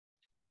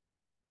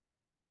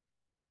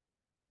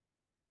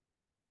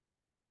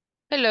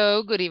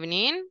Hello, good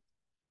evening.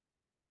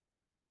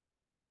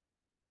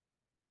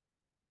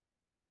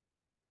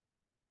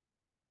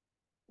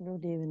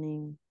 Good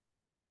evening.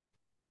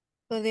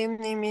 Good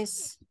evening,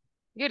 Miss.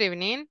 Good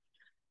evening.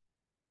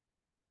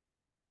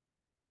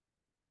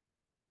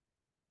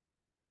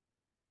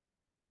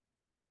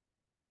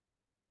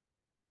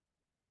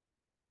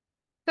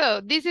 So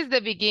this is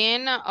the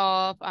beginning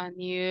of a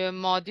new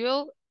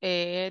module.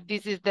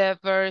 This is the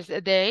first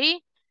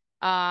day.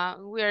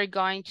 We are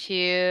going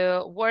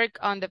to work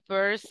on the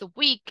first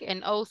week,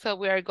 and also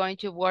we are going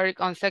to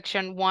work on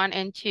section 1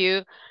 and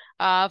 2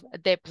 of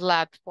the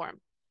platform.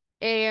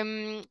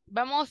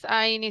 Vamos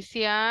a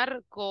iniciar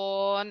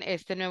con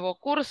este nuevo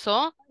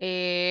curso.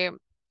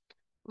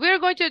 We're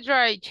going to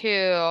try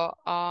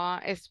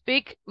to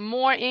speak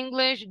more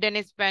English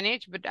than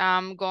Spanish, but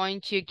I'm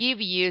going to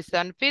give you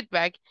some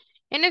feedback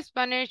in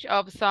Spanish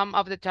of some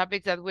of the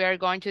topics that we are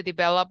going to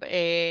develop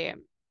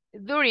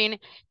during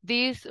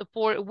these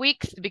 4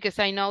 weeks, because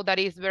I know that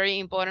is very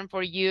important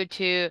for you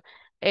to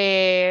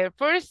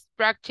first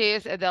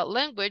practice the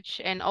language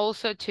and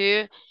also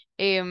to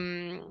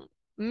um,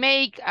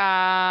 make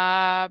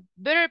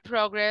better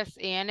progress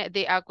in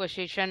the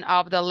acquisition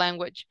of the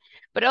language.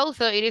 But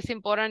also it is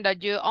important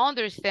that you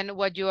understand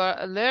what you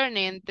are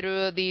learning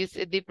through these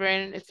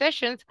different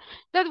sessions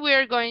that we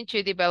are going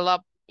to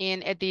develop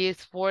in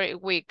these 4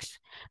 weeks.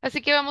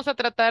 Así que vamos a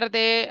tratar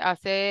de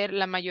hacer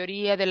la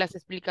mayoría de las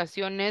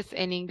explicaciones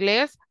en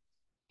inglés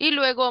y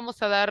luego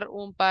vamos a dar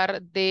un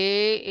par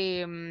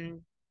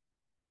de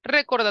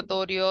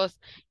recordatorios.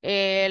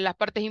 Las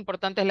partes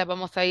importantes las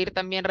vamos a ir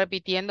también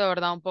repitiendo,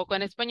 ¿verdad? Un poco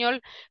en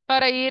español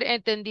para ir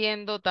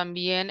entendiendo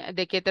también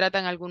de qué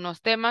tratan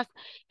algunos temas.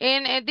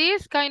 In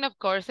these kind of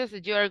courses,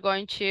 you are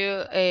going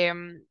to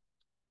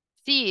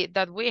see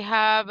that we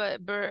have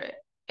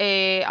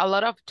a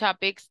lot of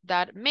topics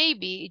that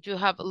maybe you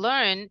have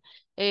learned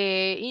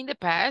in the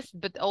past,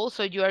 but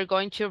also you are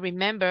going to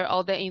remember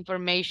all the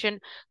information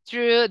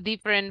through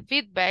different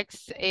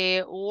feedbacks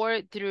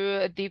or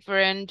through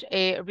different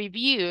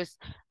reviews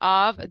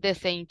of the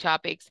same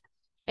topics.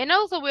 And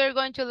also we're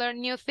going to learn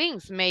new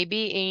things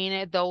maybe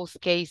in those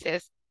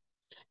cases.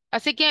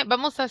 Así que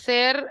vamos a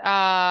hacer,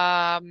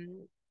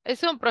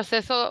 es un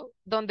proceso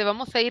donde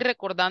vamos a ir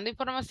recordando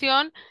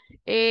información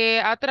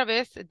a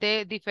través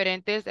de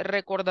diferentes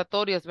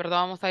recordatorios, ¿verdad?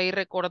 Vamos a ir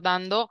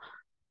recordando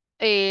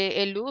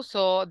el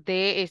uso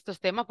de estos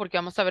temas, porque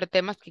vamos a ver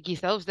temas que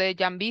quizás ustedes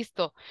ya han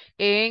visto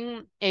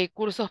en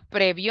cursos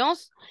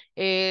previos,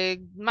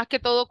 más que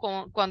todo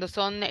cuando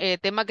son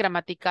temas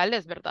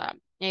gramaticales, ¿verdad?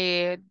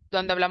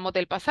 Donde hablamos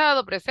del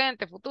pasado,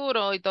 presente,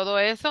 futuro y todo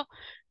eso,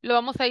 lo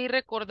vamos a ir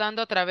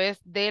recordando a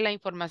través de la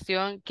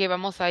información que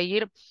vamos a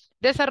ir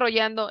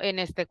desarrollando en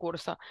este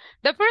curso.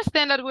 The first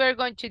thing that we're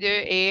going to do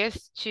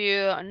is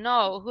to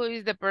know who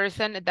is the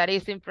person that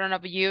is in front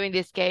of you in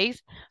this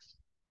case.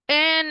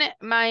 And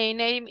my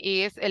name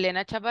is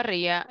Elena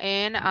Chavarria,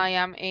 and I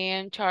am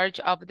in charge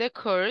of the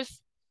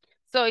course.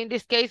 So in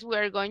this case, we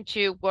are going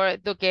to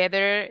work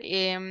together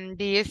in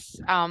this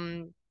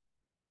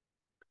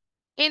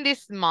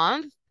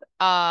month.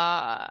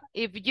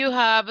 If you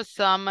have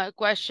some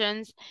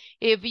questions,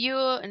 if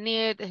you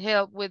need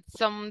help with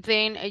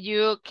something,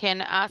 you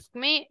can ask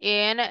me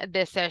in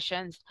the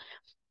sessions.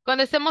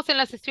 Cuando estemos en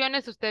las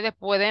sesiones, ustedes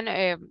pueden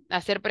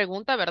hacer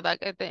preguntas, ¿verdad?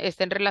 Que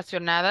estén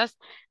relacionadas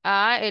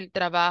a el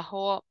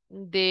trabajo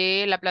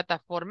de la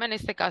plataforma, en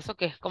este caso,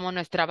 que es como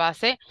nuestra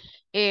base.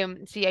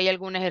 Si hay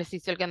algún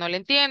ejercicio el que no le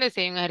entiende,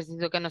 si hay un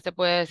ejercicio que no se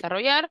puede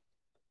desarrollar,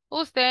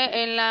 usted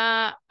en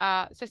la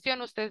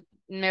sesión, usted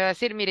me va a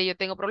decir, mire, yo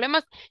tengo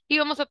problemas y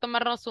vamos a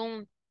tomarnos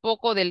un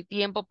poco del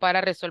tiempo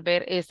para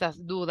resolver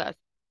esas dudas.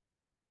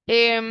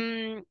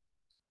 I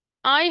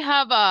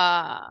have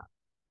a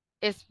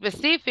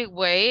specific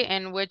way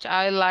in which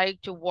I like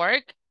to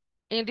work.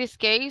 In this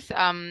case,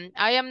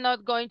 I am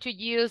not going to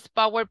use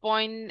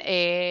PowerPoint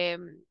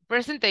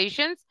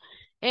presentations,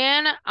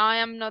 and I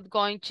am not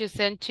going to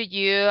send to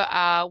you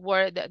a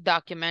Word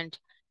document.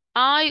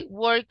 I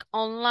work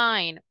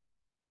online,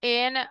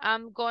 and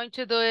I'm going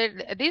to do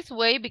it this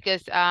way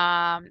because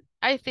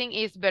I think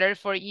it's better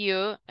for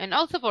you and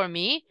also for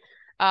me.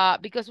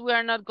 Because we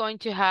are not going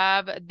to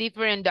have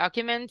different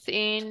documents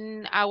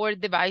in our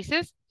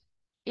devices.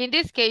 In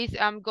this case,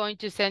 I'm going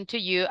to send to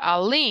you a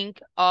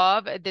link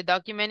of the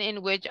document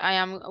in which I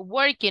am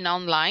working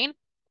online,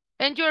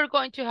 and you're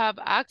going to have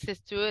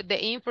access to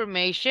the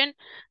information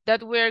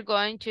that we're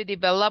going to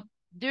develop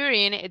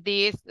during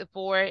these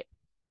 4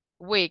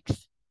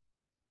 weeks.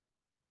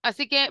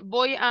 Así que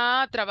voy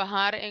a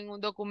trabajar en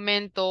un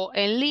documento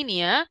en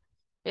línea.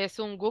 Es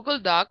un Google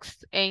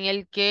Docs en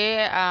el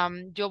que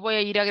yo voy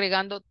a ir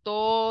agregando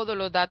todos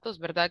los datos,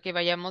 ¿verdad? Que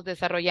vayamos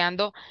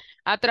desarrollando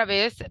a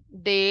través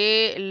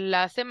de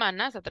las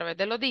semanas, a través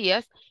de los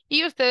días.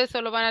 Y ustedes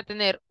solo van a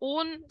tener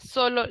un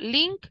solo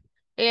link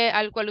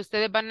al cual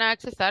ustedes van a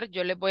accesar.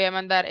 Yo les voy a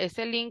mandar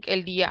ese link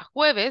el día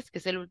jueves, que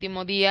es el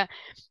último día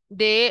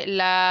de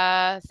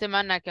la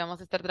semana que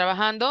vamos a estar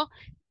trabajando.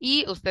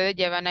 y ustedes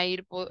ya van a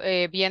ir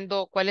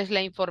viendo cuál es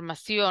la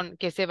información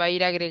que se va a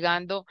ir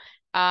agregando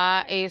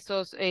a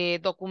esos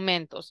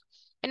documentos.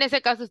 En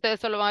ese caso, ustedes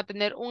solo van a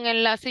tener un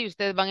enlace y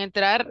ustedes van a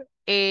entrar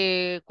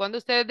cuando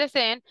ustedes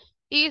deseen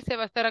y se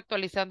va a estar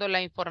actualizando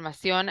la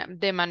información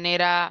de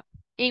manera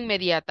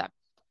inmediata.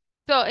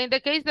 So in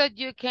the case that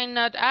you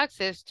cannot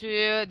access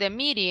to the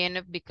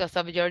meeting because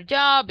of your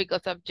job,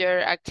 because of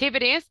your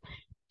activities,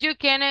 you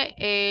can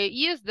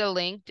use the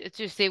link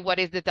to see what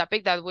is the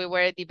topic that we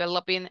were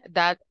developing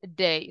that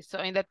day. So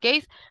in that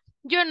case,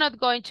 you're not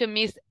going to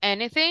miss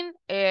anything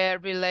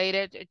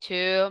related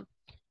to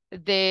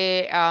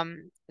the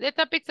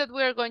topics that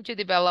we are going to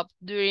develop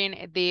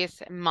during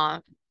this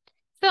month.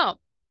 So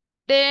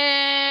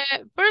the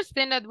first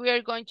thing that we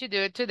are going to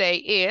do today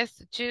is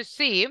to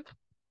see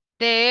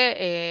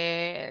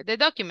the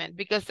document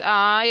because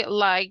I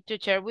like to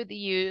share with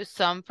you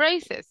some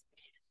phrases.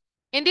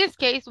 In this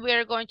case, we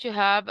are going to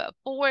have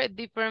 4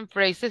 different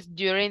phrases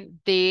during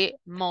the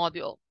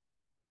module.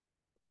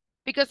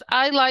 Because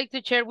I like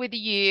to share with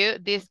you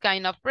this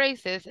kind of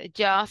phrases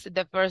just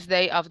the first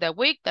day of the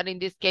week, that in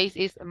this case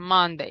is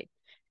Monday.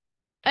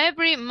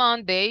 Every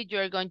Monday,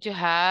 you're going to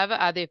have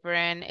a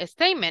different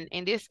statement.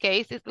 In this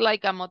case, it's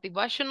like a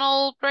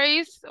motivational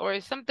phrase or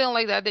something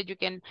like that that you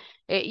can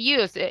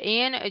use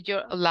in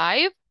your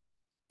life.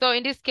 So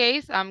in this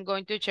case, I'm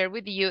going to share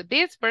with you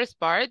this first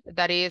part,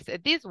 that is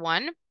this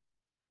one.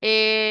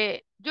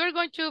 You're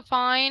going to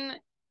find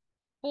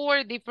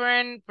 4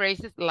 different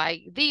phrases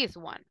like this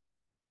one.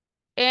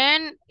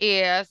 And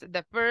is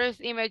the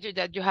first image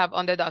that you have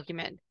on the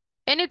document.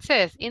 And it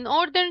says, in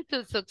order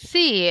to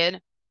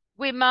succeed,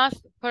 we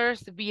must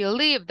first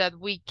believe that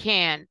we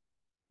can.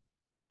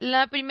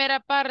 La primera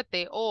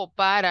parte, o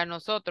para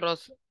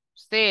nosotros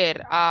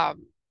ser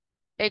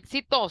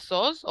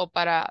exitosos, o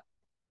para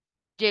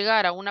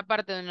llegar a una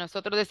parte donde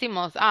nosotros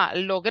decimos,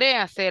 logré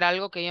hacer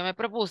algo que yo me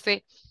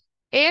propuse,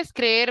 es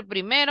creer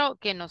primero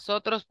que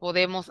nosotros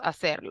podemos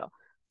hacerlo.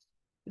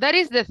 That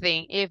is the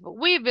thing. If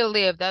we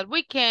believe that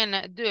we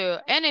can do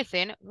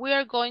anything, we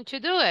are going to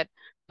do it.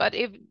 But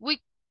if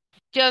we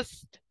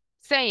just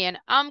saying,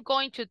 I'm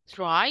going to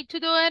try to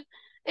do it,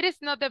 it is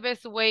not the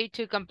best way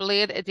to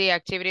complete the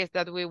activities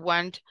that we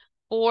want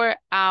for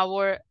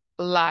our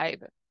life.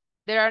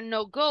 There are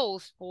no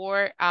goals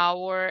for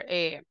our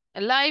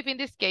life. In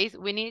this case,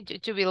 we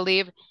need to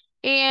believe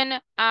in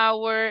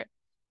our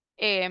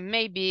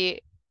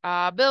maybe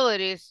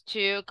abilities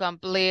to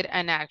complete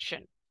an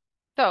action.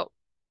 So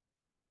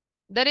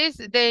that is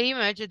the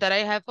image that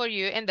I have for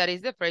you, and that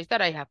is the phrase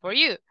that I have for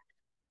you.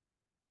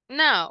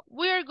 Now,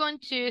 we are going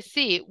to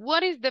see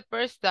what is the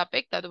first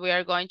topic that we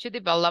are going to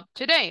develop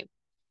today.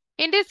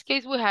 In this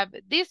case, we have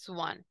this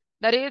one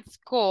that is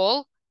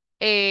called,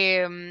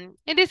 in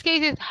this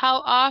case, is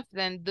how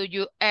often do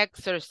you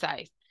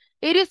exercise?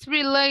 It is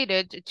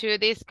related to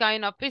this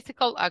kind of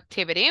physical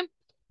activity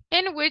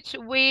in which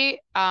we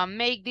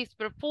make this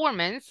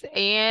performance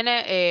and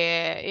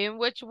in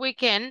which we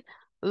can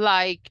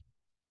like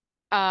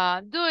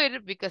do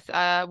it because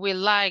we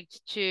like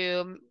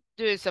to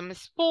do some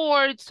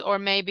sports, or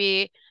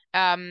maybe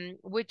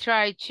we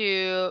try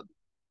to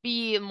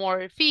be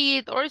more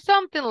fit or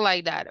something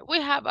like that.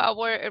 We have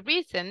our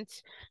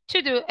reasons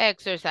to do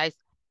exercise,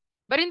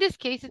 but in this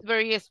case it's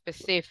very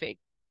specific.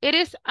 It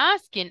is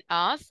asking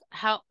us,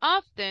 how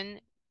often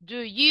do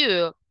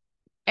you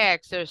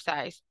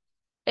exercise?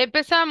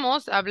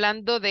 Empezamos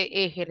hablando de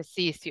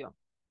ejercicio.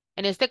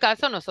 En este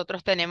caso,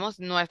 nosotros tenemos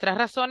nuestras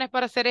razones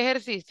para hacer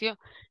ejercicio,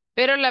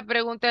 pero la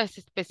pregunta es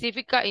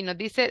específica y nos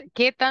dice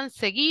qué tan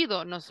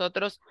seguido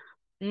nosotros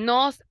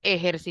nos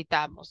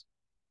ejercitamos.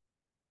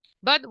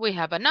 But we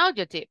have an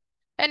adjective,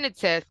 and it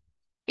says,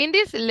 in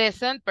this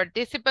lesson,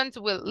 participants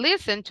will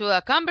listen to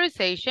a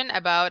conversation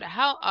about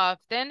how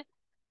often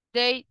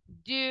they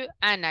do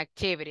an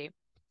activity.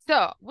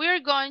 So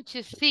we're going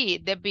to see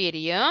the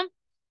video.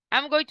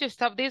 I'm going to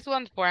stop this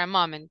one for a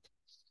moment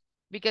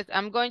because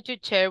I'm going to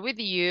share with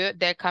you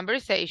the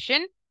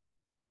conversation,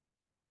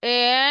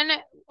 and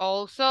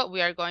also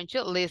we are going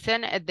to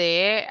listen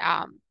the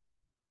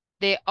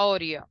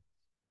audio.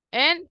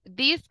 And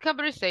this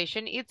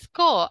conversation, it's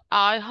called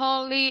I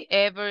hardly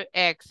ever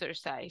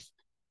exercise.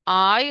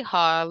 I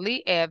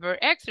hardly ever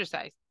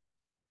exercise.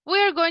 We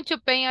are going to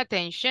pay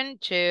attention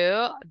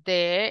to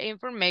the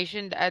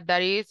information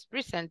that is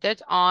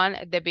presented on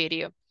the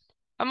video.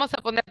 Vamos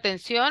a poner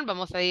atención,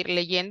 vamos a ir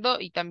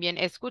leyendo y también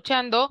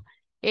escuchando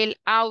el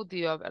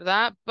audio,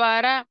 ¿verdad?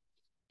 Para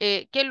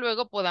que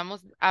luego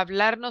podamos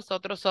hablar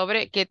nosotros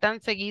sobre qué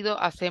tan seguido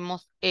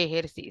hacemos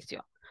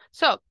ejercicio.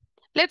 So,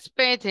 let's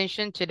pay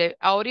attention to the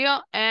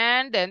audio,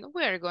 and then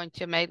we're going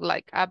to make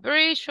like a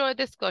very short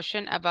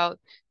discussion about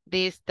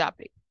this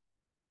topic.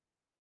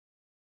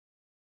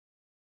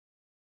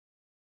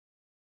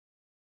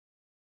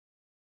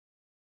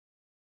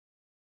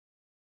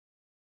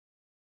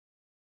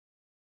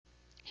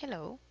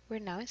 Hello, we're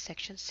now in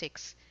section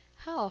 6.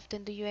 How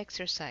often do you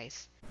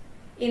exercise?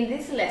 In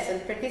this lesson,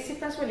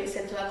 participants will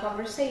listen to a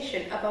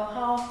conversation about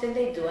how often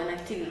they do an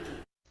activity.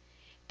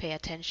 Pay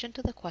attention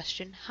to the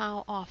question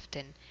how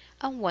often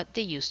and what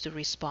they use to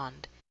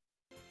respond.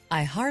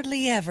 I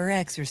hardly ever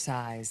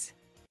exercise.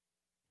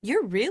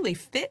 You're really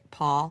fit,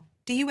 Paul.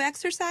 Do you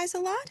exercise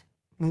a lot?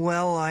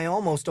 Well, I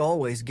almost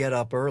always get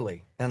up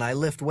early, and I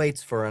lift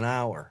weights for an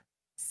hour.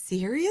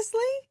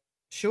 Seriously?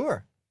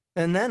 Sure.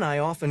 And then I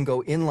often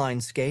go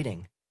inline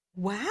skating.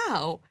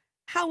 Wow.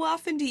 How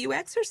often do you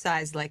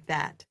exercise like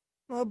that?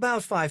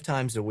 About 5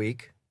 times a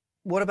week.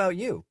 What about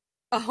you?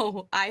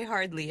 Oh, I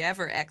hardly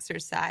ever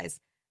exercise.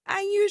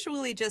 I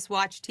usually just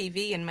watch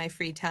TV in my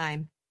free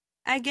time.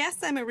 I guess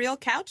I'm a real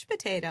couch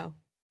potato.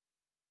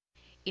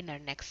 In our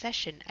next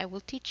session, I will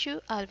teach you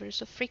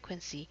adverbs of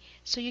frequency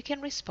so you can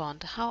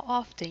respond to how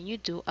often you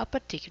do a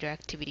particular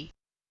activity.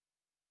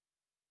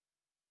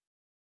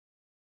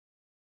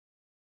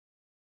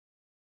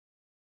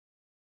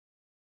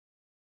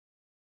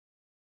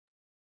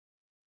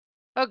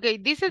 Okay,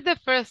 this is the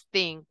first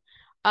thing.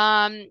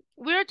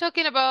 We're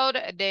talking about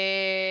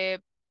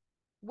the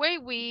way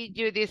we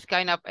do this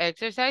kind of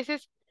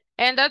exercises,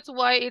 and that's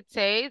why it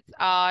says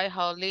I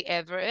hardly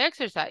ever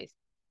exercise.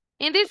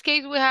 In this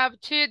case, we have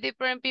two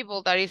different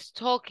people that is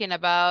talking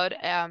about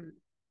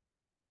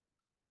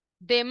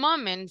the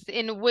moments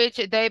in which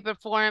they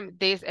perform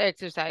these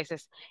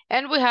exercises.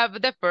 And we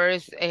have the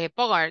first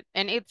part,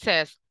 and it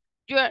says,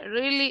 you are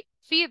really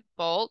fit,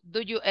 Paul. Do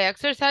you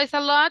exercise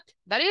a lot?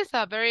 That is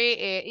a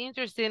very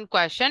interesting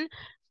question,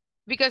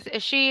 because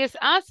she is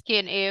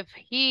asking if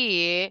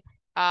he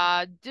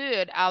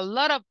did a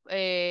lot of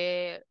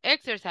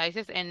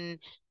exercises and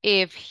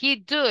if he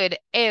do it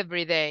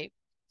every day.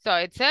 So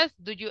it says,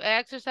 do you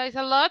exercise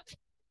a lot?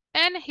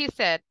 And he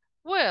said,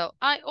 well,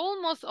 I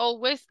almost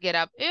always get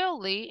up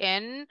early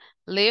and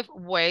lift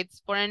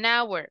weights for an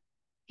hour.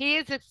 He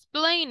is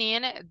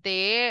explaining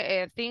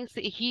the things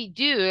he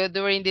do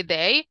during the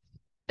day.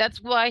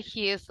 That's why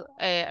he is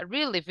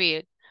really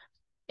fit.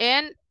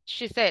 And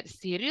she said,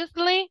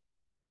 seriously?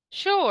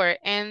 Sure,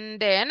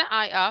 and then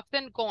I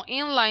often go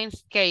inline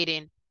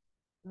skating.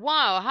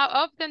 Wow, how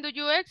often do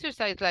you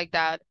exercise like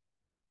that?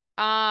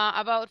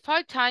 About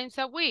 5 times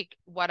a week.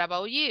 What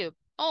about you?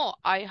 Oh,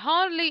 I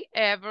hardly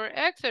ever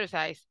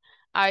exercise.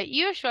 I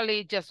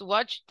usually just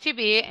watch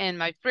TV in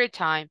my free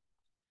time.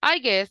 I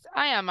guess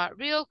I am a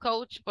real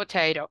couch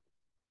potato.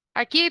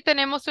 Aquí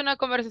tenemos una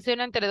conversación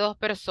entre dos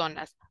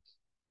personas.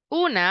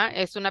 Una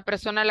es una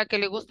persona a la que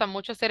le gusta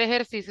mucho hacer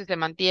ejercicio y se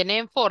mantiene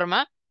en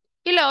forma,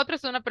 y la otra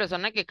es una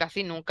persona que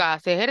casi nunca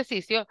hace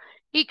ejercicio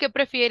y que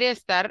prefiere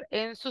estar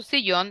en su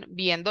sillón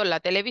viendo la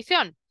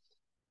televisión.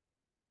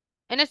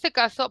 En este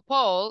caso,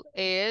 Paul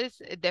es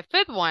the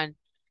fit one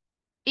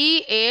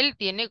y él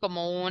tiene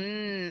como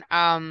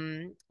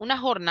una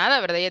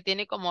jornada, ¿verdad? Ella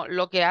tiene como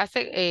lo que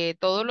hace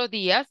todos los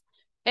días.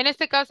 En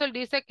este caso, él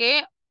dice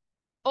que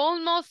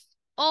almost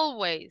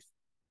always,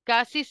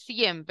 casi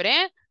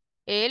siempre,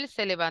 él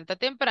se levanta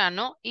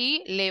temprano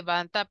y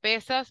levanta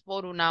pesas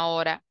por 1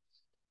 hora.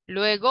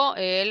 Luego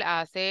él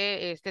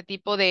hace este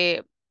tipo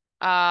de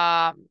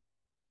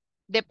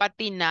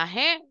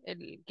patinaje,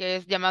 que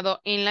es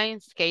llamado inline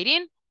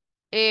skating,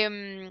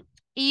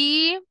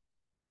 y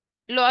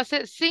lo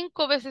hace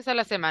 5 veces a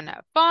la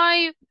semana,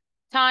 5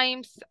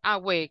 times a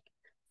week,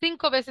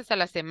 5 veces a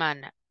la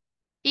semana.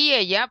 Y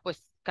ella,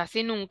 pues,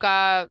 casi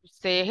nunca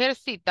se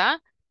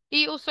ejercita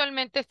y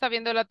usualmente está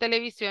viendo la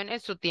televisión en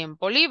su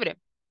tiempo libre.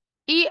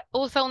 Y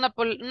usa una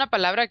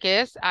palabra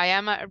que es I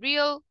am a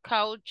real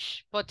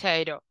couch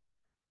potato.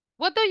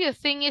 What do you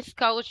think is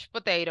couch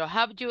potato?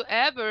 Have you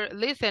ever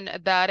listened to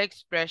that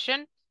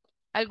expression?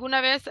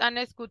 ¿Alguna vez han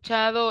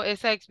escuchado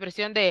esa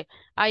expresión de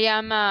I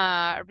am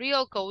a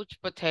real couch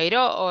potato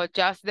o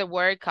just the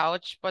word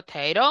couch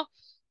potato?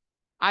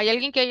 ¿Hay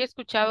alguien que haya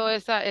escuchado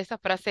esa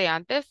frase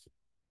antes?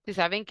 ¿Si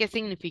saben qué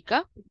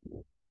significa?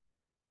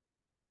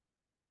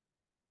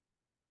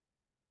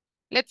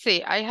 Let's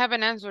see, I have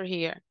an answer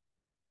here.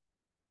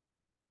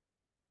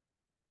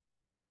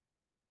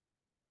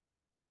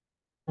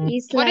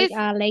 It's What like is?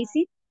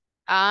 lazy.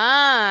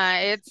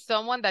 It's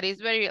someone that is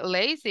very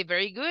lazy.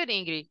 Very good,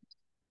 Ingrid.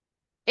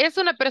 Es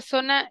una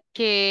persona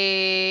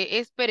que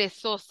es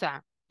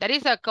perezosa. That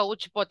is a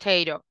couch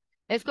potato.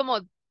 Es como,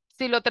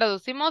 si lo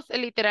traducimos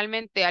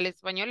literalmente al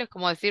español, es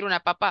como decir una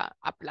papa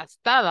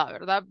aplastada,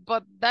 ¿verdad?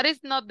 But that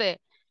is not the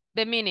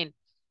meaning.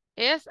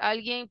 Es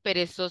alguien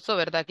perezoso,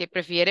 ¿verdad? Que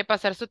prefiere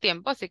pasar su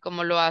tiempo, así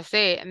como lo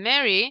hace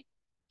Mary,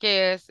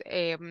 que es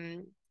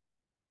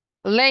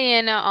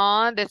laying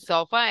on the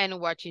sofa and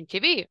watching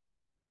TV.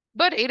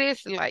 But it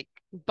is like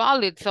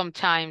valid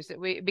sometimes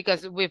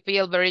because we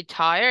feel very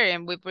tired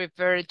and we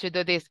prefer to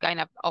do this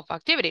kind of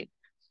activity.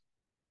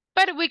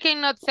 But we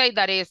cannot say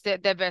that is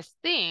the best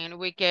thing.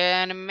 We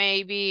can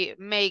maybe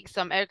make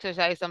some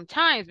exercise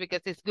sometimes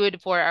because it's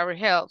good for our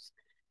health.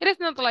 It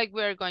is not like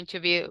we're going to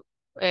be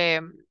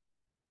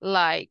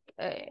like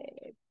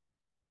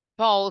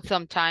Paul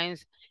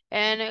sometimes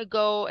and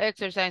go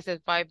exercise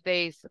 5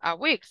 days a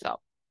week. So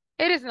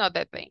it is not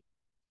that thing.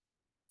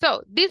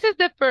 So this is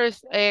the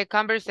first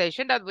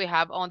conversation that we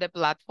have on the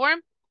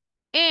platform,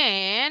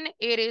 and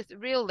it is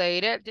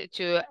related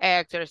to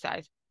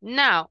exercise.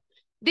 Now,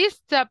 This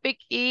topic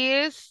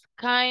is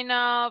kind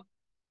of,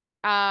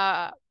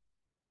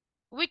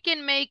 we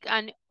can make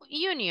an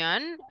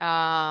union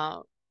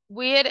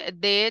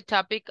with the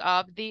topic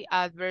of the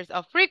adverbs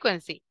of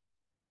frequency.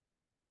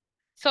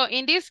 So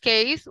in this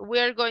case, we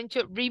are going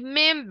to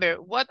remember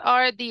what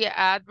are the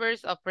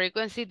adverbs of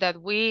frequency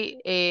that we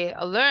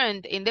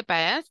learned in the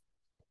past.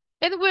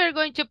 And we're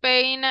going to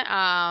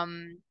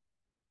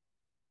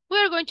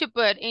we're going to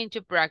put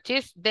into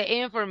practice the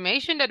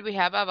information that we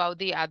have about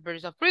the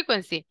adverbs of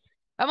frequency.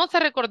 Vamos a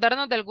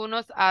recordarnos de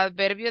algunos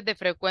adverbios de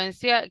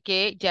frecuencia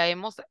que ya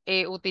hemos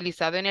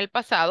utilizado en el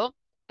pasado.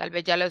 Tal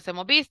vez ya los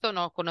hemos visto,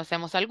 no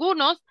conocemos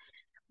algunos.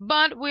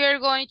 But we are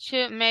going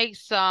to make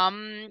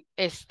some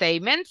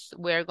statements.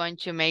 We are going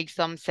to make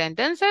some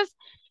sentences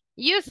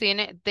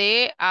using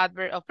the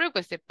adverb of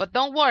frequency. But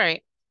don't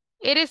worry,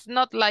 it is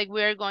not like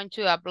we are going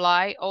to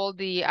apply all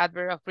the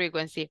adverb of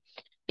frequency.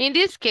 In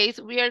this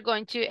case, we are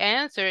going to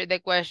answer the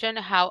question,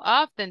 how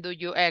often do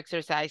you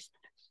exercise?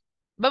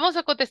 Vamos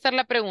a contestar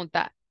la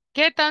pregunta,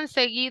 ¿qué tan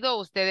seguido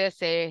ustedes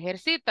se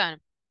ejercitan?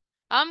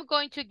 I'm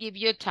going to give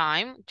you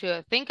time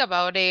to think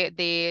about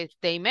the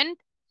statement.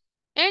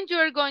 And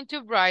you're going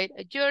to write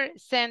your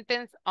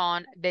sentence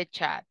on the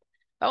chat.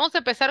 Vamos a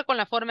empezar con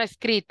la forma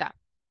escrita.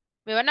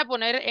 Me van a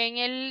poner en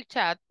el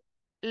chat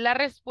la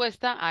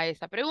respuesta a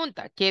esa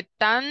pregunta. ¿Qué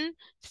tan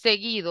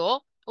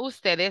seguido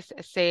ustedes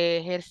se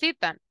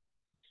ejercitan?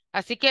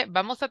 Así que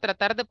vamos a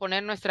tratar de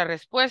poner nuestra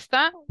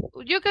respuesta.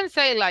 You can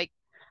say like,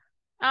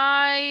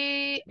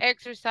 I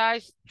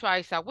exercise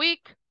twice a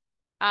week.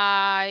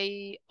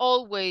 I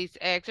always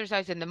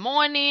exercise in the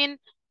morning.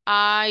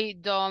 I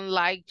don't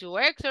like to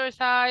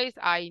exercise.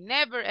 I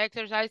never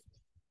exercise.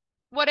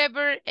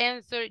 Whatever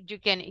answer you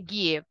can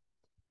give.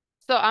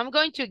 So I'm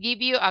going to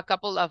give you a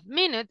couple of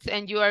minutes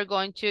and you are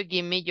going to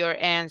give me your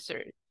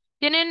answer.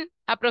 Tienen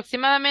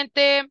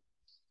aproximadamente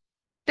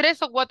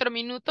 3 o 4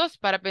 minutos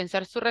para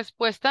pensar su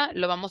respuesta.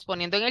 Lo vamos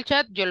poniendo en el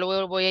chat. Yo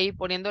luego voy a ir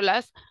poniendo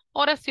las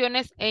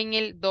oraciones en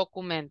el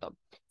documento.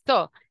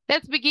 So,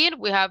 let's begin.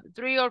 We have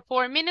 3 or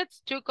 4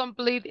 minutes to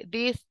complete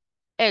this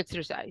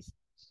exercise.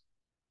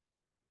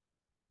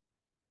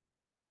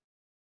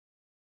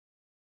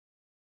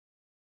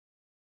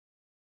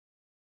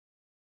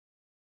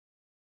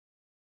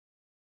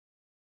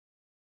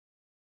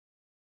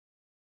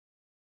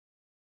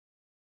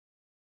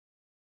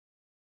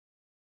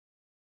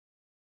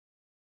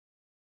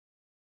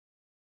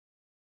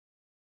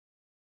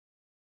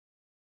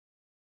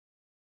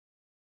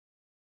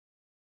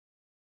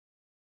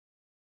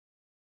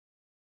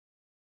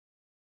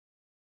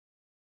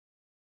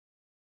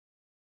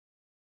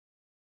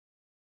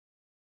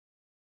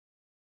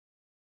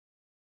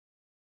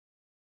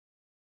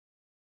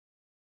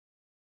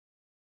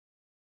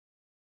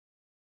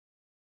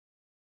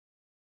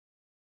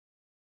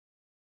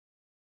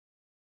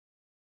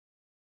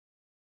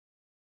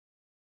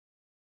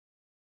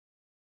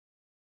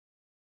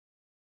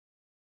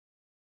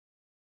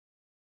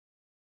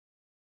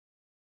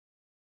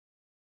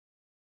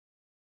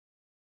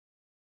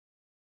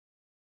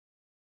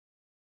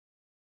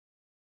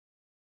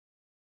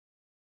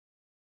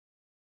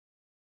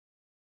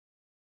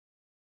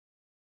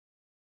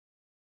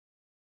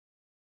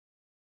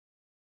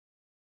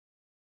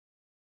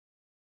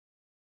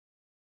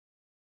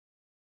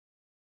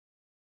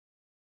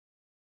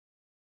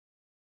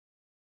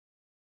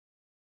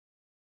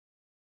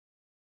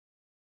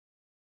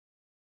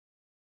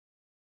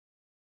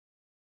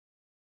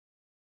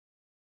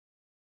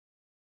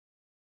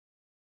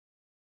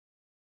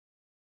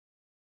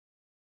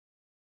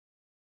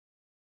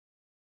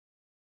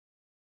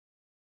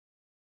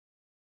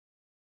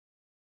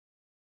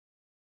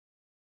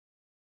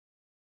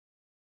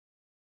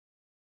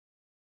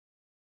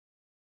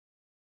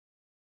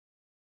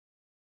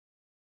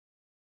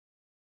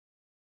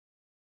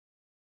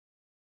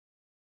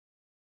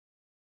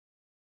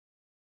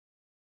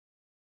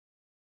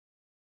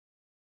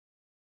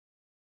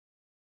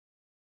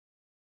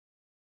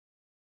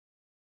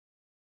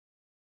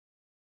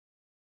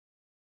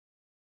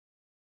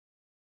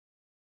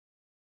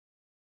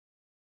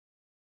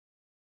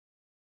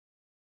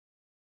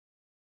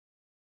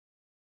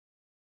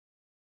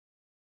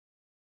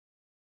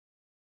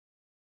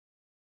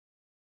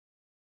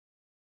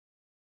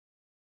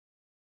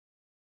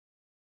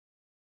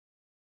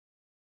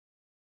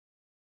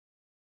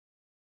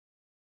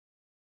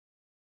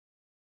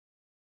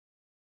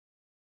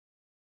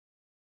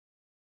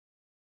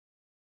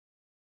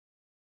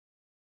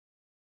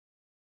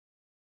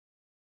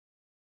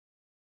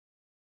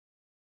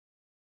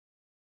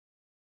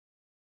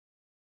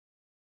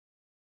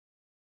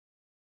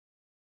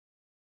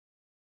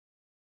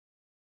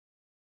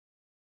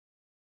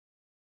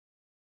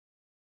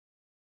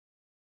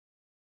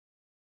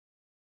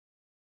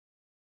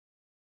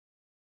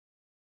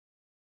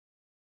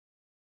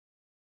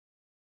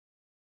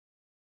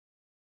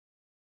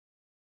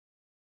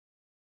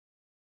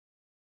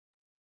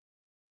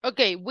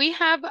 Okay, we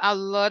have a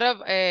lot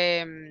of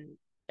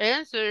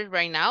answers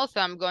right now, so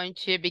I'm going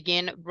to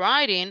begin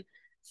writing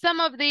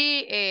some of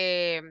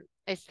the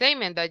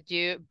statement that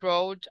you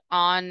wrote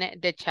on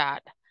the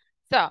chat.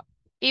 So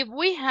if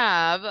we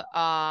have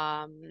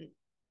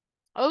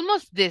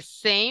almost the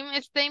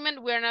same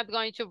statement, we're not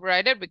going to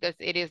write it because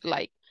it is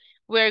like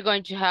we're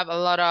going to have a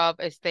lot of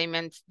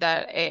statements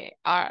that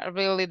are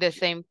really the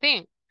same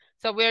thing.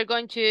 So we're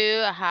going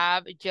to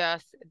have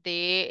just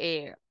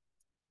the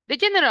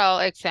general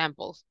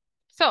examples.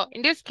 So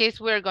in this case,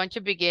 we're going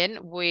to begin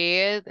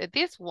with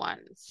these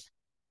ones.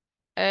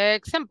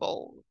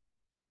 Example.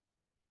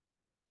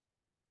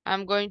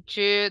 I'm going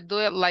to do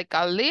it like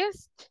a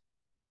list.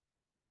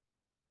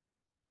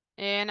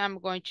 And I'm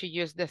going to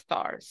use the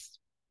stars.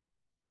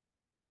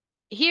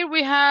 Here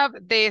we have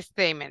the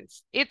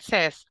statements. It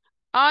says,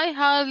 I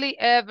hardly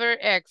ever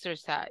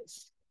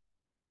exercise.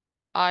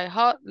 I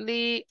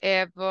hardly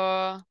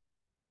ever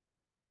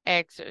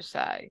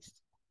exercise.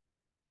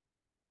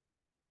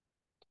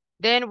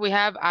 Then we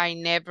have I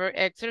never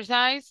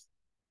exercise.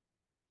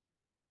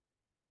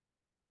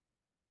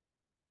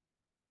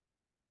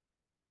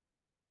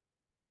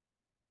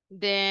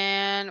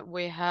 Then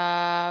we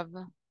have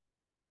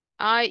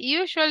I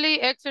usually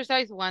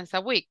exercise once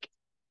a week.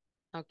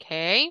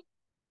 Okay.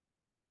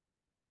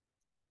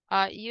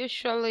 I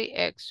usually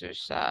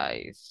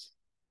exercise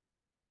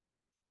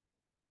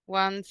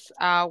once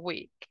a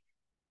week.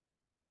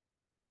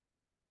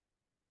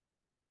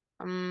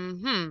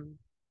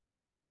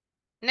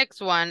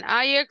 Next one.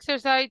 I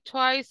exercise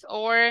twice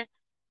or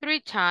 3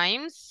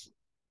 times.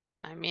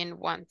 I mean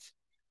once.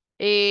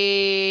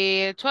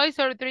 Twice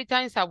or 3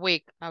 times a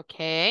week.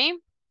 Okay.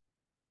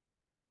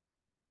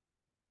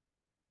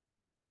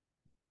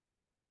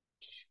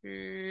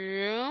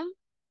 2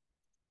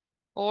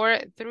 or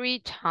 3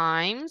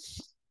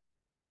 times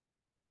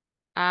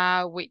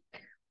a week.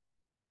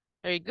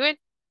 Very good.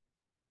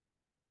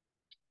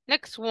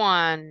 Next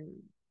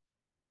one.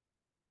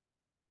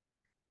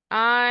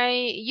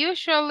 I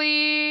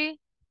usually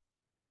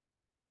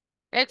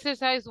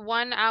exercise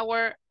 1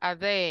 hour a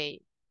day.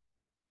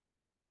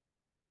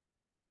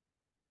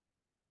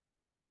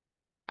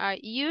 I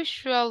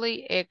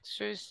usually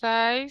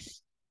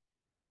exercise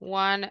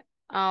 1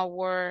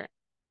 hour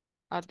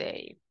a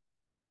day.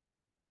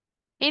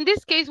 In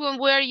this case, when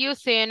we're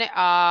using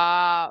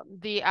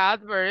the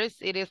adverbs,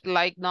 it is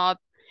like not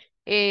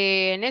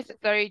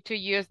necessary to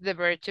use the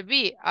verb to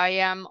be. I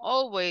am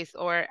always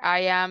or I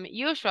am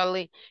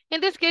usually.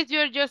 In this case,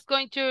 you're just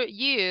going to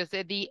use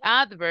the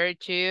adverb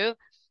to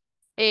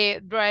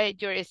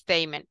write your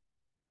statement.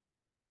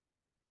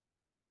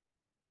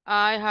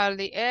 I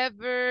hardly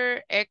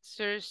ever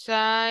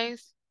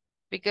exercise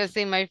because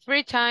in my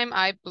free time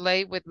I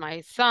play with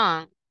my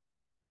son.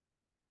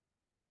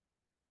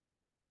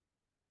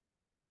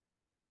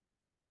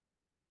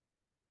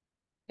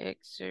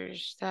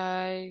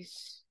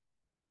 Exercise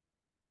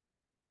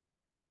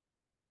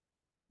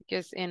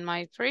because in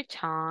my free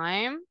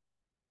time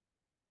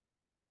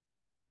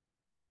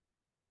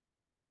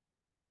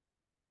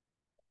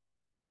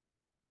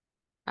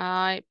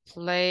I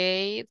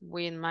played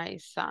with my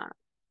son.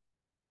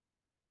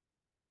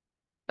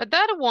 But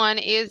that one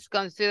is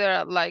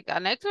considered like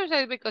an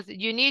exercise because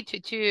you need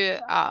to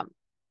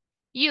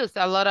use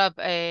a lot of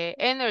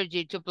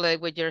energy to play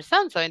with your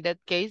son. So in that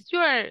case, you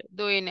are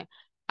doing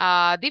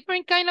a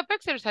different kind of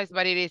exercise,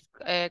 but it is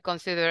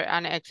considered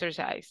an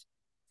exercise.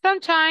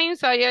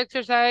 Sometimes I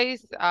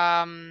exercise, we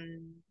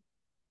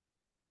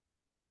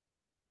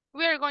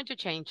are going to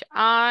change.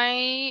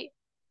 I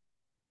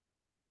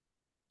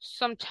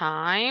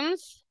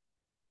sometimes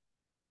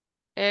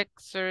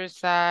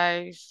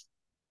exercise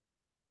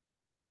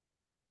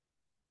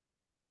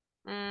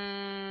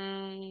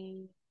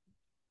 1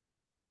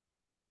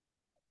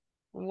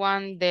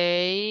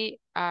 day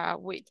a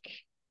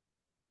week.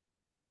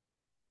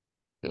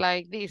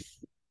 Like this,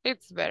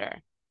 it's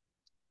better.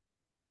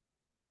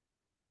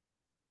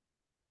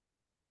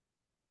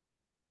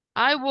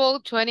 I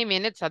walk 20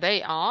 minutes a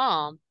day.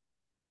 Oh,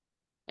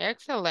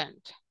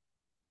 excellent.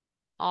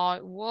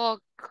 I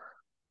walk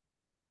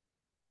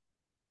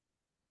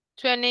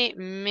 20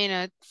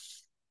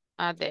 minutes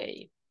a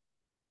day.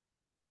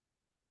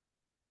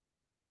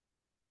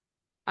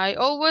 I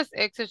always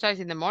exercise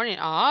in the morning.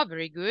 Ah,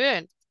 very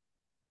good.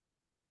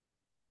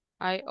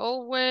 I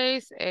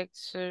always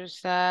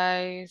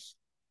exercise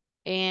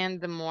in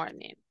the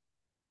morning.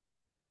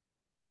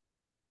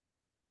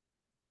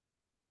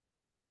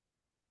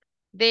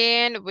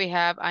 Then we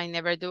have I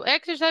never do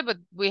exercise, but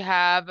we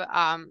have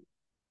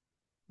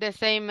the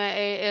same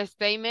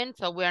statement,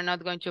 so we are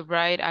not going to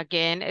write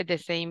again the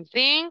same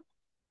thing.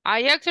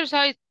 I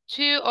exercise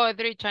 2 or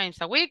 3 times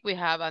a week. We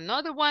have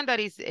another one that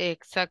is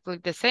exactly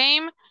the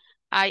same.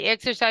 I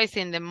exercise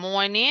in the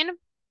morning.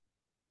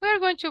 We're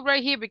going to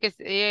write here because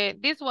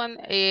this one,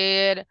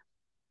 it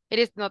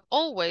is not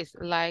always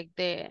like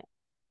the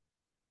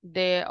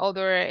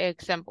other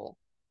example.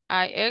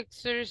 I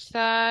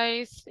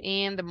exercise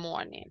in the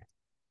morning.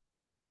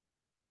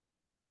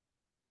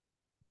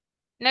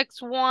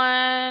 Next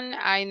one,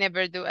 I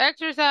never do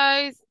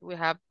exercise. We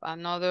have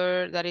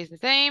another that is the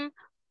same.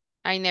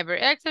 I never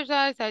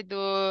exercise. I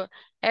do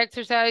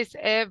exercise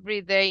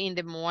every day in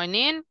the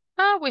morning.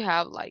 We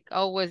have like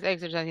always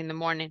exercise in the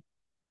morning.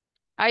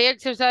 I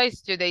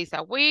exercise 2 days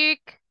a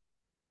week,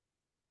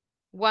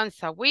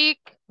 once a week.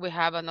 We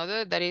have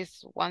another that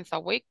is once a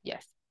week.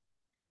 Yes.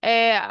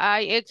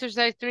 I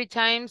exercise 3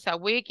 times a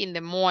week in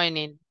the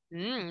morning.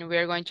 We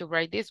are going to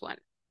write this one.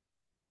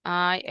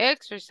 I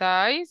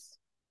exercise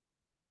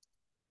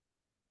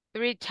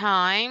 3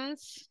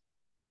 times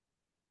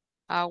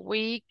a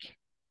week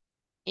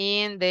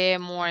in the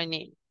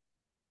morning.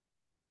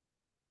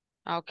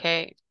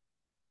 Okay.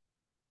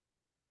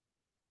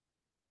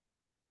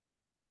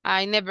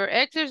 I never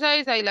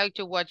exercise. I like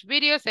to watch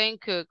videos and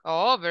cook.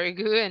 Oh, very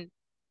good.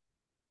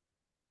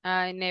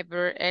 I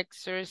never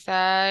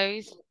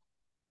exercise.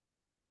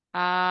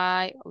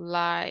 I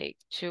like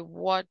to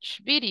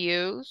watch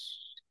videos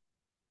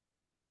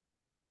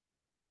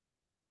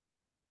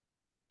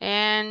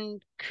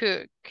and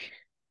cook.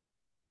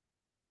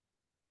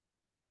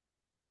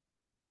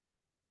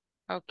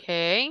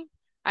 Okay.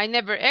 I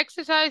never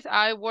exercise.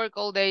 I work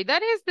all day.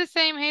 That is the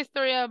same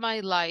history of my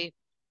life.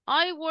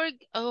 I work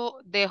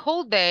the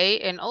whole day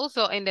and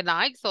also in the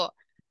night. So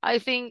I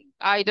think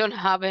I don't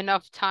have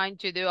enough time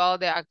to do all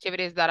the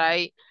activities that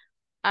I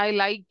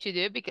like to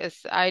do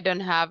because I don't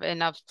have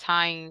enough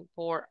time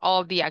for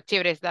all the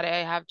activities that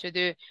I have to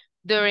do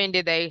during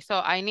the day. So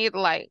I need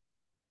like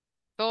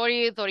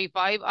 30,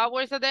 35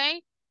 hours a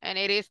day, and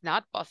it is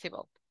not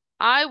possible.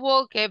 I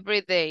walk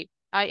every day.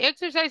 I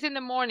exercise in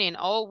the morning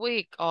all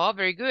week. Oh,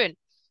 very good.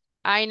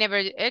 I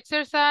never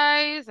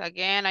exercise.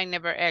 Again, I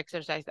never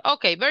exercise.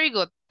 Okay, very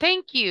good.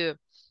 Thank you.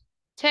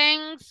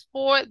 Thanks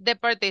for the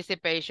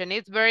participation.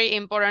 It's very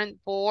important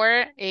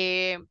for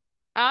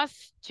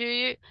us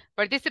to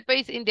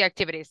participate in the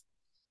activities.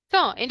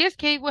 So in this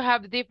case, we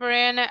have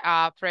different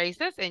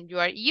phrases and you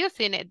are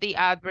using the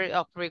adverb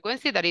of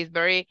frequency that is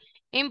very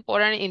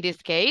important in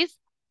this case.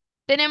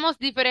 Tenemos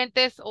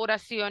diferentes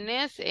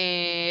oraciones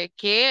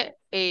que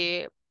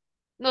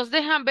nos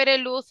dejan ver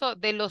el uso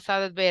de los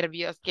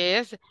adverbios, que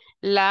es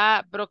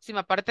la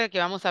próxima parte que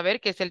vamos a ver,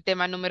 que es el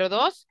tema número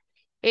 2.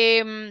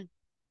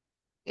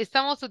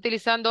 Estamos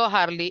utilizando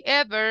hardly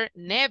ever,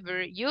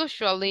 never,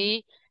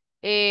 usually,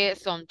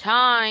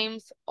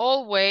 sometimes,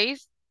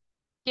 always,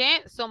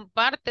 que son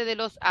parte de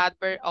los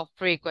adverb of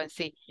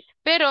frequency.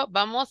 Pero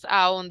vamos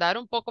a ahondar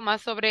un poco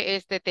más sobre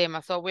este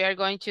tema. So we are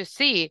going to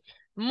see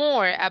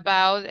more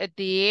about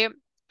the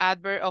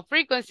adverb of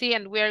frequency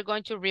and we are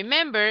going to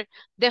remember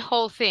the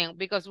whole thing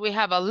because we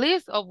have a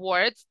list of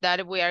words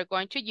that we are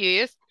going to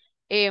use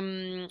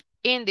in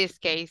this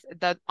case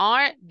that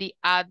are the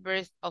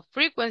adverbs of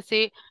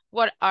frequency,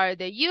 what are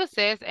the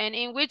uses, and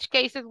in which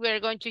cases we are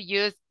going to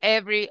use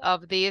every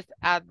of these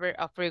adverb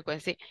of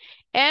frequency.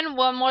 And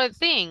one more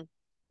thing,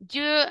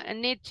 you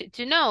need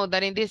to know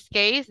that in this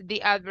case,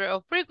 the adverb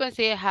of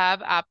frequency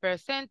have a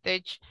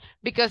percentage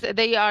because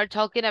they are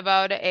talking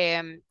about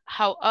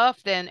how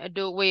often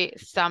do we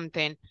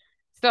something.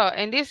 So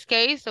in this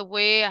case,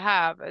 we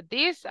have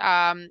these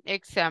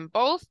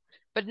examples,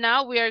 but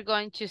now we are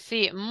going to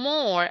see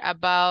more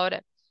about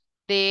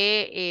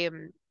the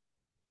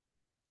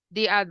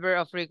adverb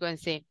of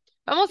frequency.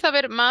 Vamos a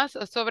ver más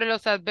sobre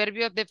los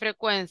adverbios de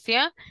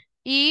frecuencia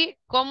y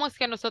cómo es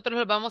que nosotros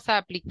los vamos a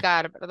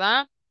aplicar,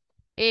 ¿verdad?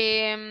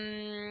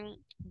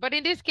 But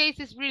in this case,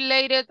 it's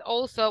related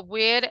also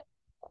with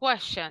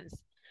questions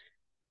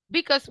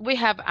because we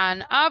have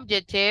an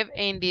objective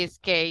in this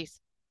case.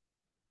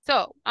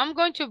 So I'm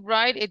going to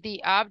write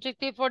the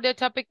objective for the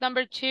topic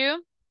number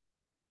 2.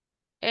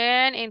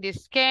 And in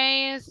this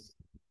case,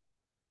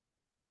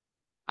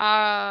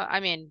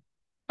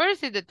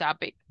 first is the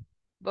topic,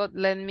 but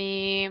let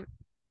me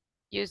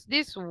use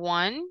this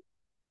one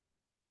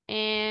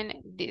and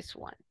this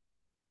one.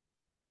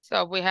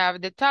 So we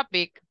have the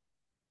topic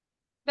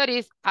that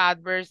is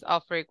adverbs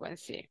of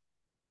frequency.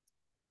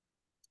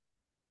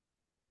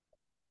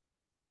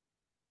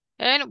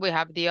 And we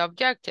have the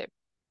objective.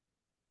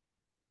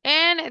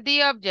 And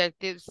the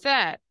objective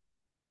said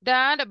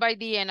that by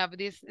the end of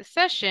this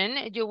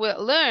session, you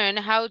will learn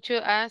how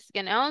to ask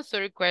and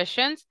answer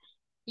questions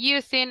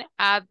using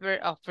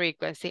adverb of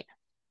frequency.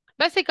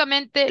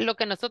 Básicamente, lo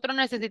que nosotros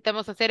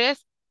necesitamos hacer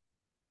es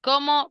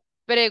cómo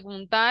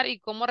preguntar y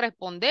cómo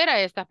responder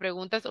a estas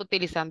preguntas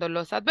utilizando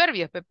los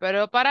adverbios.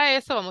 Pero para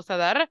eso vamos a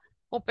dar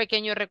un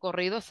pequeño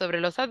recorrido sobre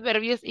los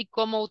adverbios y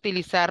cómo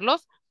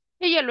utilizarlos.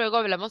 Y ya luego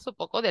hablamos un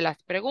poco de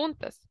las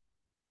preguntas.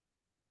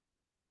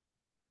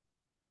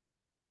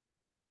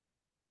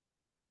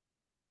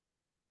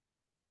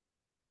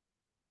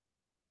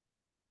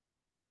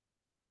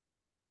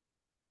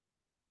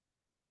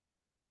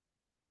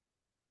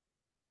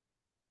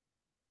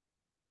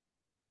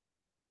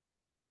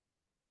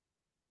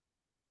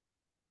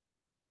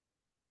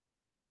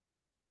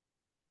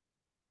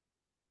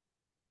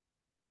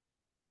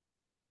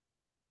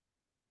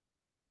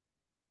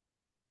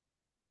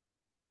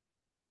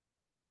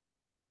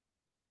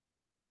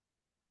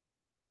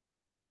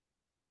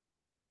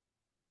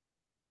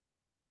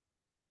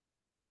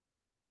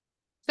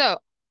 So,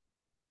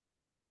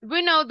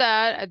 we know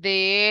that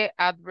the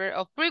adverb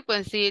of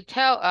frequency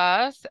tell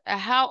us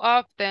how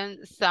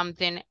often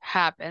something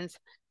happens.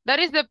 That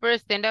is the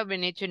first thing that we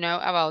need to know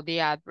about the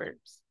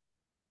adverbs.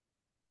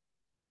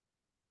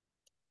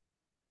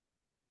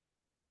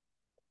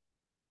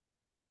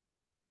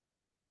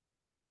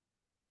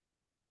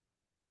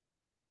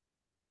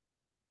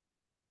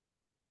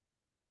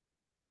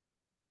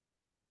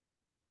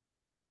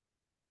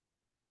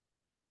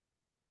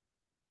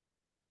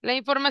 La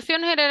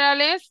información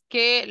general es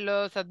que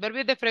los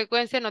adverbios de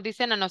frecuencia nos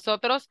dicen a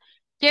nosotros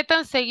qué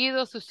tan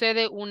seguido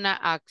sucede una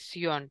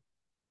acción.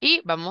 Y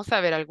vamos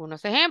a ver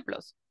algunos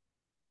ejemplos.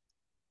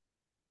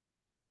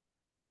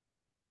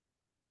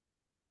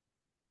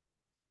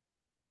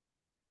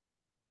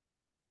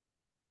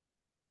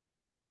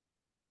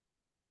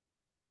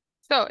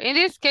 So, in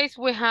this case,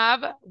 we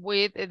have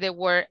with the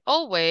word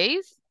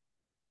always,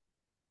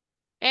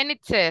 and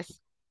it says,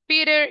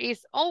 Peter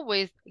is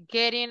always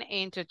getting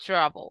into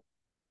trouble.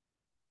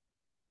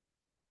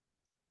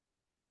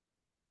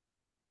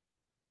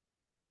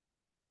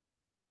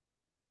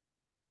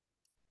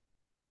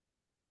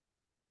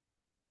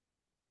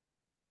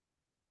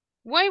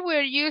 Why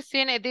we're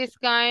using this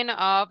kind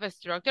of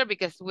structure?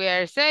 Because we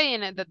are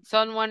saying that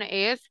someone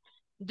is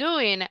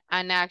doing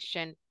an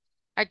action.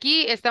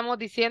 Aquí estamos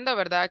diciendo,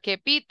 ¿verdad? Que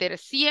Peter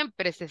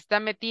siempre se está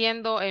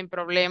metiendo en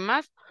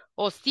problemas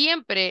o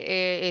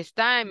siempre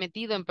está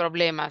metido en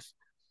problemas.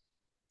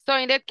 So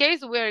in that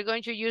case, we are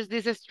going to use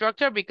this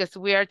structure because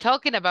we are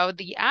talking about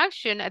the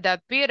action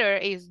that Peter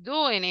is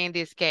doing in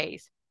this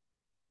case.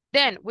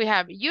 Then we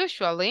have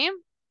usually.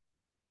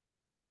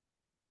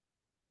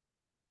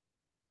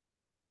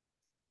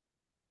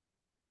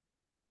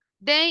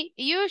 They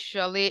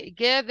usually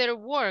get their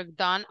work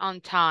done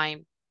on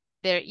time.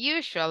 They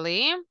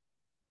usually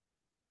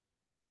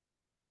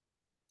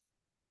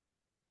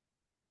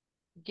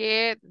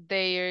get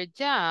their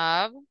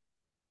job,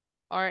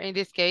 or in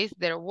this case,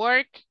 their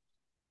work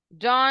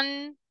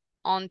done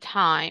on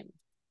time.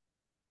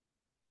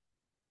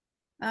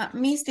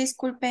 Miss,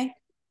 disculpe.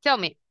 Tell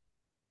me.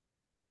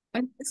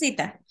 Una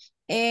cosita.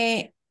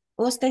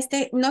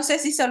 Usted, no sé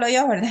si solo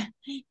yo, ¿verdad?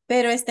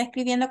 Pero está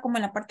escribiendo como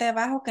en la parte de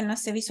abajo que no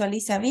se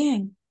visualiza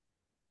bien.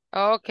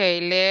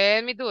 Okay,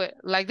 let me do it.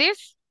 Like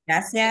this?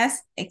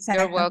 Gracias. You're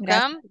Exacto. welcome.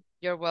 Gracias.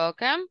 You're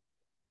welcome.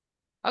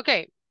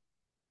 Okay.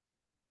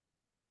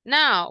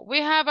 Now,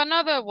 we have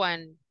another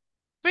one.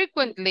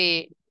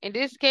 Frequently, in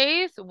this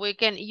case, we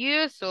can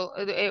use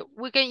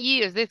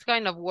this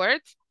kind of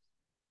words.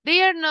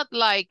 They are not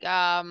like,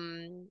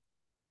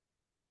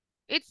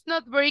 it's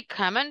not very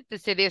common to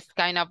see this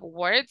kind of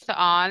words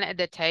on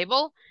the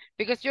table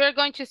because you're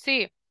going to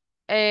see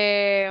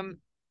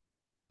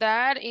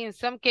that in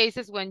some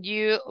cases when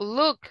you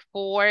look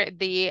for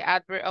the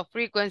adverb of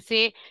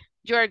frequency,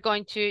 you're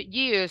going to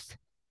use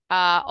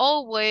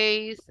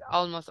always,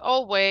 almost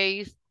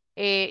always,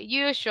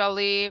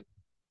 usually,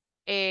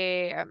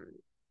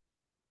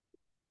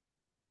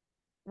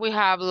 we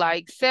have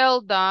like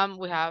seldom,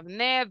 we have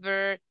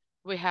never,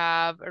 we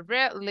have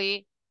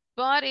rarely,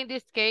 but in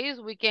this case,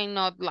 we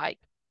cannot like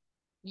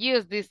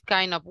use this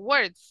kind of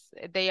words.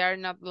 They are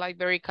not like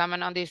very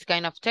common on this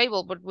kind of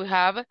table, but we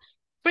have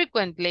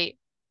frequently.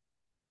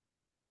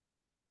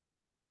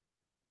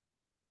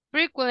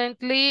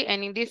 Frequently,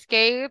 and in this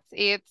case,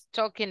 it's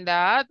talking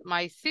that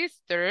my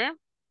sister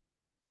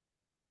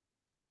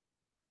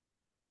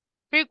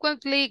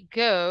frequently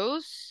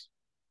goes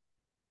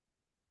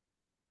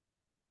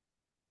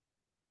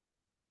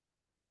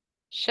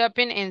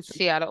shopping in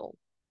Seattle.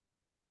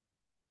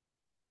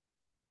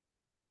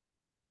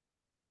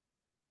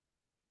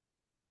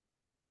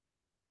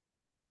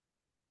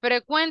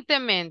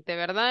 Frecuentemente,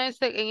 ¿verdad?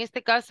 En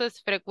este caso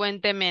es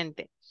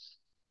frecuentemente.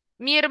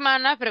 Mi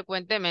hermana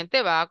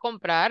frecuentemente va a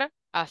comprar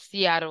a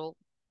Seattle.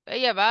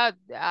 Ella va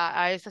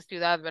a esa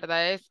ciudad,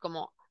 ¿verdad? Es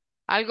como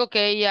algo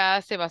que ella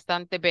hace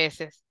bastantes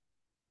veces,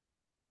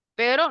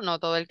 pero no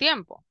todo el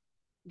tiempo.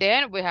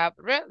 Then we have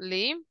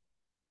rarely.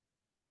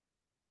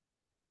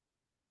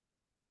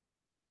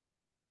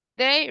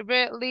 They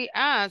rarely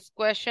ask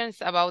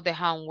questions about the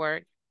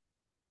homework.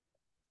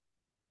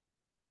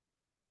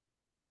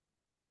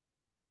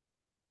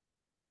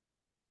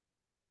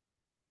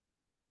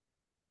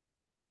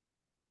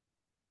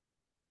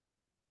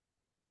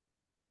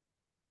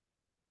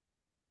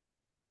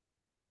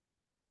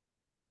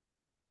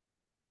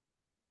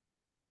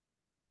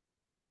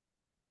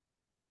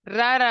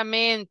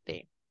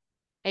 Raramente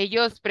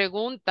ellos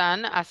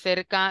preguntan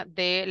acerca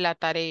de la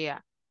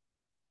tarea.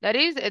 That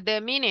is the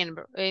meaning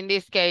in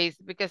this case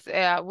because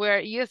we're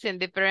using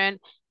different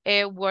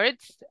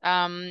words.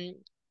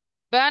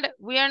 But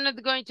we are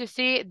not going to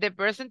see the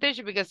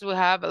percentage because we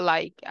have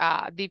like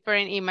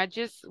different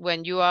images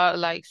when you are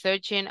like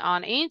searching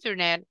on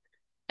internet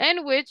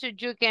in which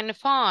you can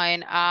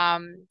find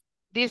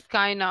this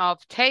kind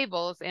of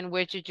tables in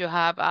which you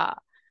have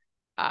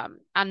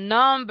a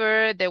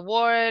number, the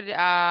word,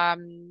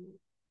 an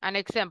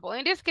example.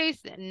 In this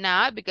case,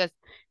 not because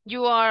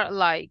you are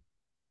like,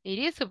 it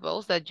is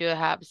supposed that you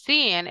have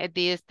seen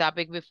this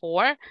topic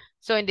before.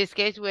 So in this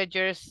case, we're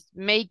just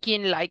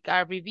making like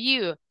a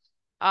review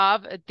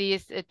of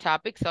this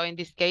topic. So in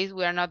this case,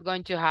 we are not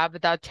going to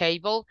have that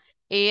table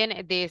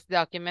in this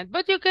document.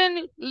 But you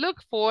can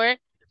look for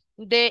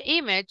the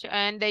image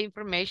and the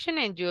information,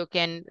 and you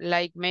can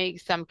like make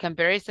some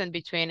comparison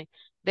between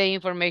the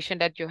information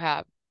that you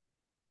have.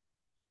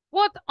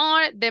 What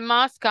are the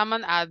most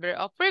common adverbs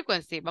of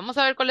frequency? Vamos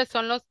a ver cuáles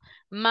son los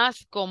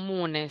más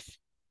comunes.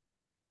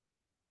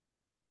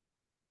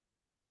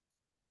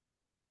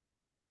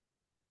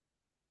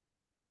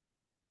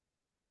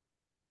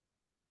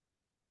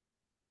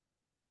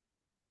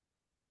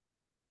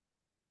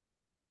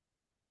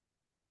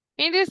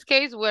 In this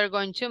case, we're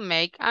going to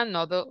make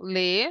another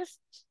list.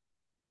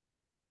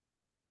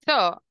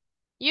 So,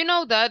 you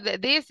know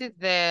that this is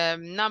the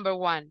number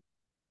one.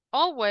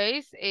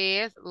 Always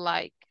is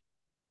like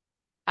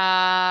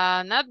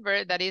an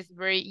adverb that is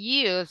very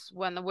used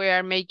when we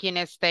are making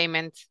a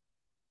statement.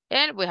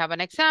 And we have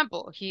an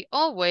example. He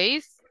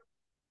always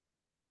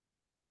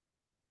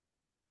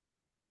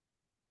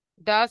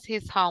does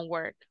his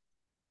homework.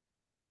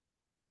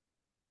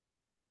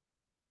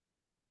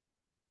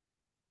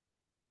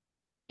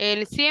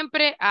 Él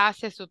siempre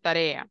hace su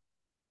tarea.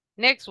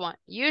 Next one,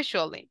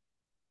 usually.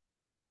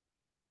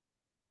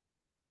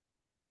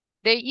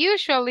 They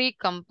usually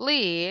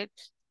complete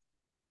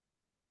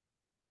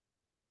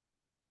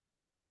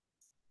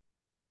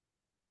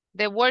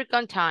the work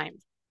on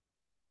time.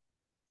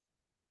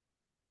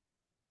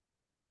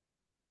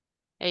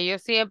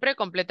 Ellos siempre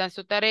completan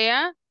su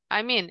tarea.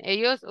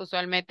 Ellos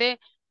usualmente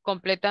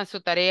completan su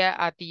tarea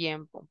a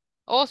tiempo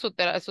o su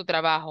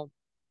trabajo.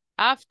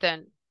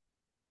 Often.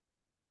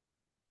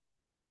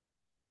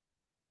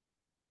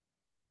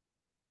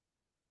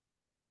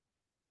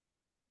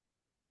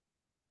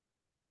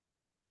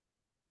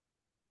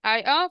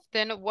 I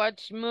often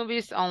watch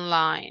movies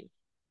online.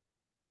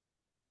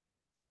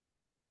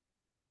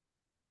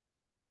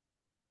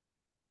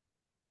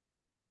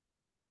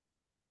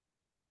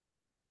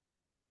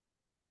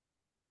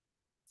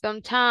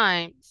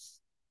 Sometimes.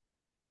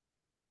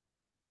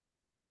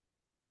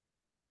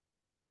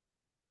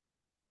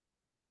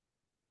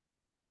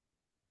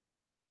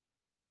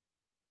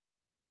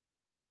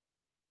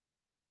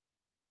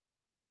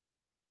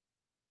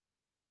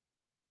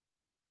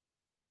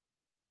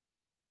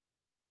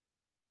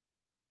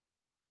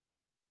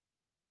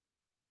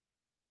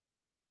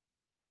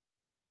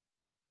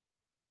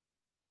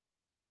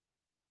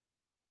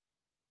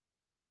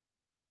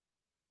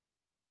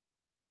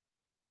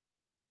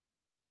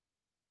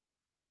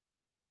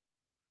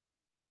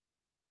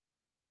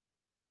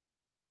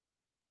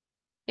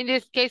 In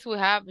this case, we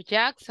have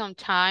Jack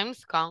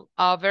sometimes come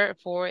over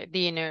for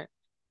dinner.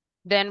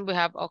 Then we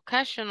have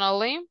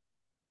occasionally.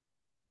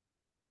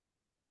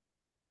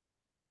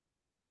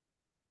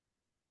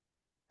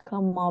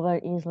 Come over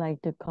is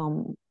like to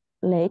come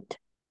late.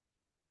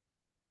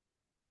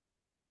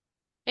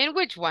 In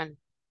which one?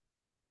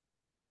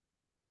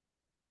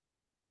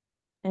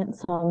 And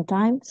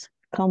sometimes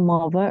comes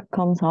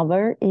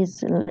over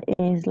is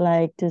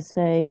like to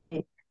say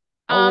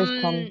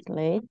always comes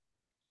late.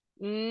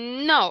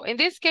 No, in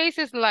this case,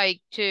 it's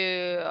like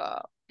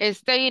to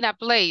stay in a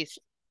place.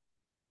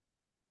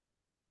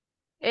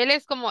 Él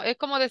es como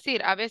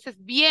decir, a veces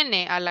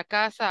viene a la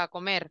casa a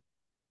comer.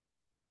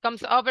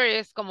 Comes over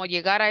es como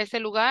llegar a ese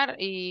lugar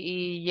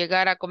y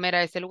llegar a comer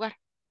a ese lugar.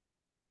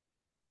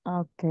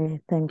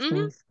 Okay, thanks,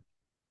 Miss.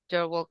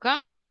 You're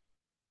welcome.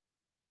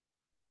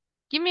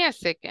 Give me a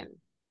second.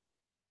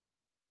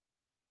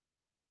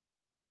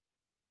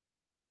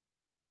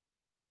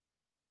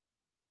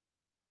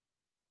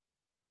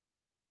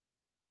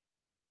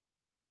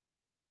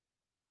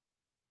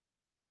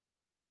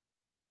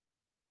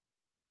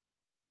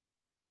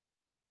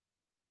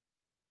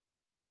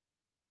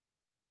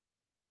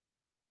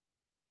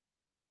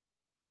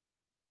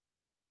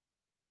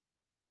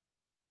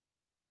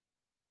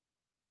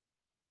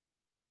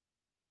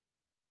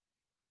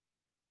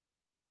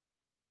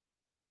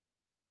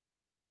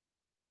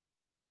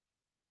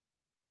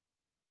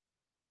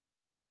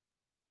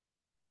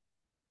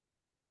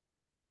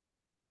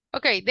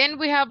 Okay, then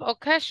we have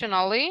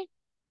occasionally,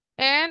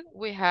 and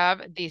we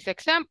have this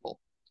example.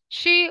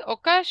 She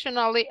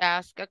occasionally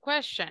asks a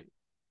question.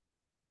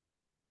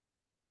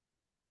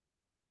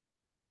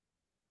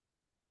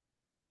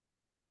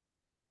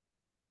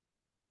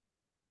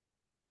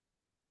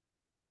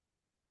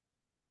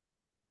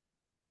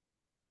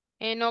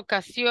 En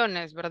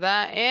ocasiones,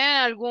 ¿verdad?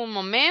 En algún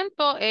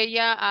momento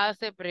ella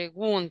hace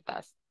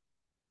preguntas,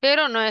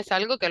 pero no es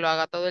algo que lo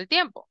haga todo el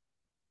tiempo.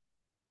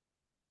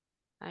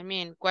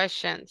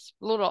 Questions,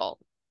 plural.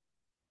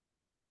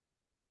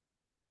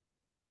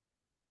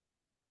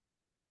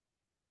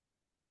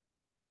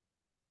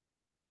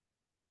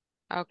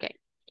 Okay.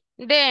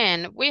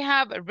 Then we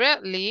have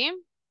rarely.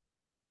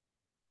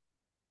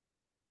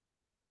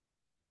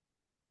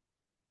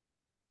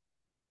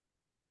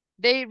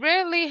 They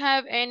rarely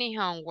have any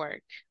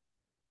homework.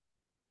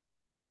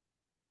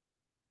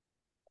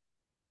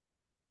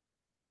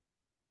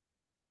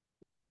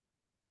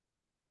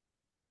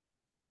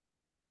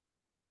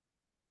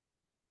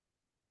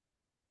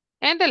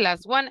 And the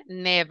last one,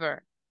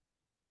 never.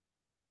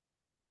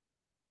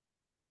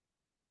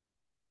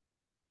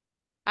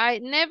 I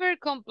never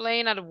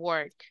complain at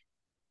work.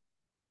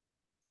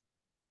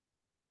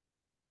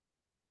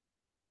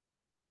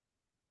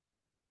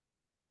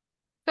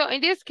 So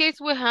in this case,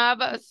 we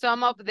have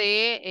some of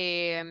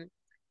the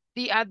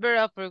adverb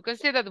of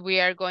frequency that we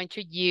are going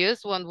to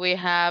use when we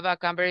have a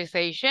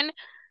conversation.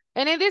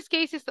 And in this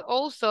case, it's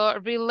also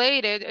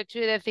related to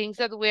the things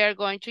that we are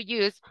going to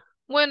use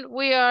when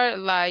we are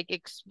like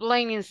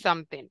explaining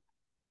something.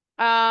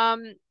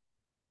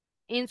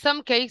 In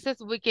some cases,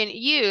 we can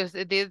use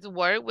this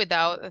word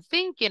without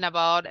thinking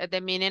about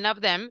the meaning of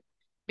them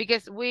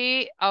because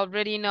we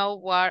already know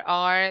what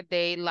are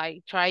they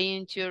like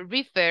trying to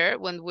refer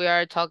when we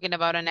are talking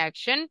about an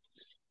action.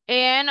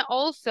 And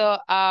also,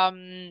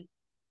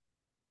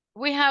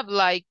 we have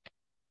like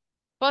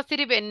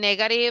positive and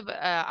negative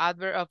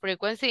adverb of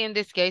frequency. In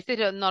this case, it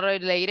is not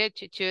related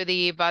to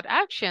the bad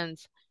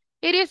actions.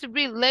 It is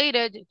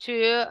related to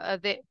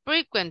the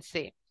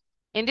frequency.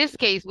 In this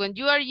case, when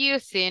you are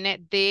using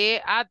the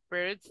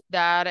adverbs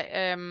that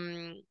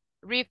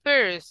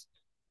refers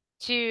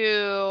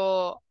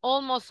to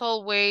almost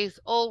always,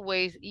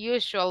 always,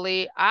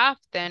 usually,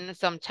 often,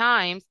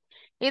 sometimes,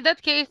 in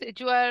that case,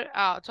 you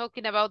are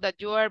talking about that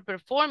you are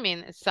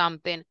performing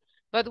something.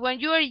 But when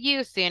you are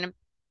using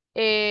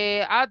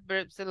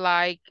adverbs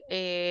like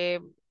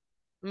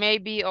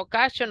maybe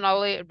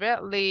occasionally,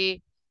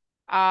 rarely,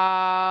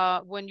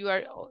 when you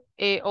are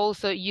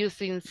also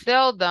using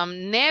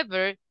seldom,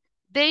 never,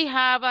 they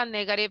have a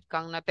negative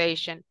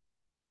connotation.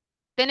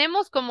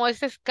 Tenemos como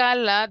esa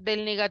escala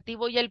del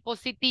negativo y el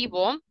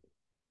positivo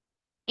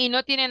y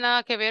no tiene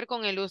nada que ver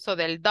con el uso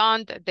del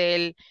don't,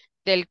 del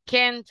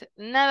can't,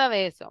 nada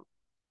de eso.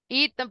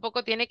 Y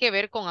tampoco tiene que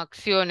ver con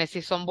acciones,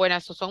 si son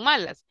buenas o son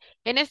malas.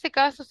 En este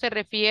caso se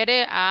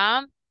refiere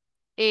a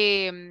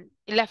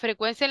la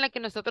frecuencia en la que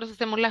nosotros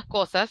hacemos las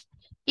cosas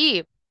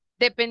y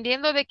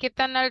dependiendo de qué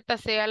tan alta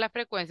sea la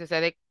frecuencia, o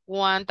sea, de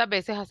cuántas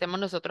veces hacemos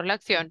nosotros la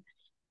acción,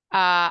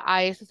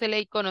 a eso se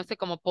le conoce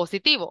como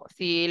positivo.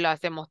 Si lo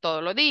hacemos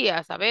todos los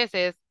días, a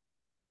veces,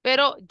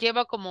 pero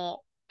lleva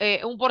como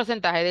un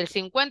porcentaje del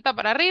 50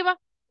 para arriba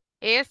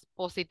es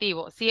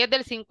positivo. Si es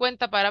del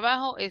 50 para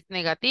abajo es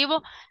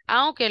negativo,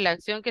 aunque la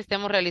acción que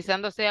estemos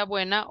realizando sea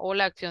buena o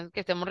la acción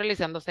que estemos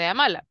realizando sea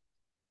mala.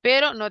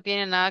 Pero no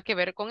tiene nada que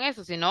ver con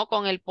eso, sino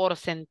con el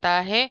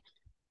porcentaje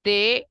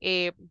de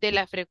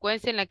la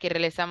frecuencia en la que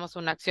realizamos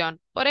una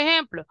acción. Por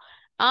ejemplo,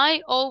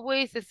 I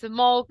always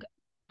smoke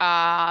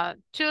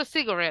 2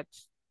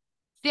 cigarettes.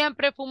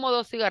 Siempre fumo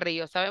 2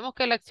 cigarrillos. Sabemos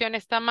que la acción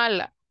está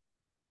mala,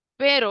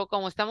 pero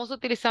como estamos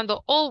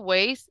utilizando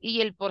always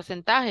y el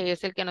porcentaje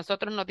es el que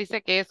nosotros nos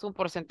dice que es un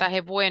porcentaje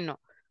bueno,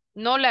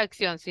 no la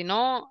acción,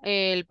 sino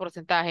el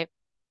porcentaje.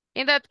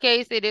 In that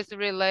case, it is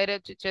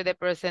related to the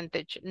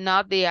percentage,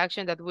 not the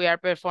action that we are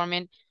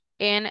performing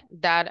in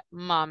that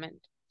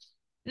moment.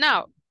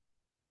 Now,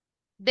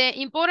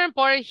 the important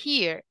part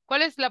here,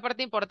 ¿cuál es la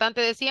parte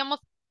importante? Decíamos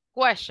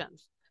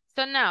questions.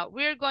 So now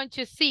we're going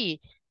to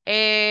see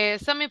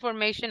some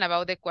information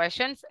about the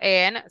questions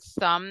and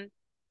some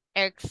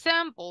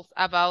examples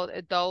about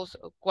those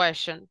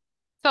questions.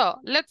 So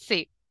let's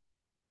see.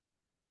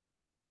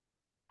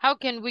 How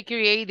can we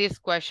create these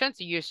questions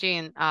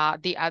using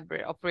the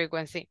adverb of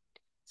frequency?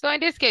 So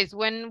in this case,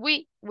 when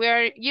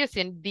we're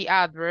using the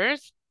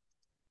adverbs,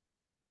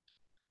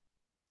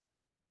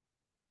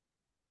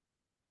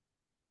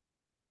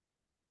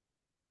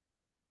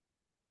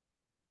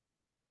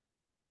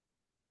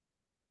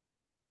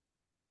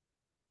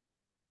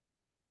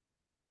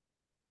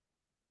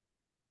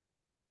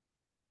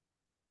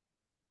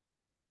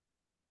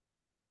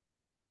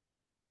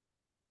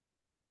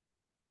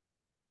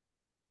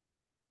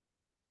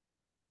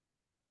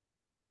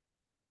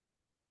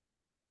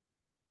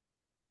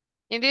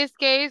 in this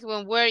case,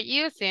 when we're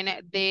using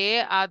the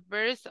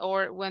adverbs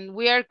or when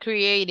we are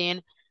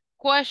creating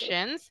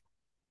questions,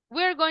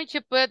 we're going to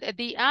put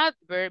the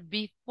adverb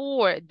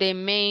before the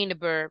main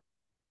verb.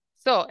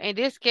 So in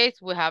this case,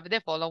 we have the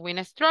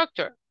following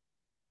structure.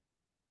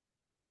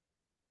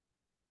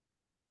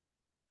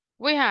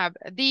 We have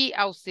the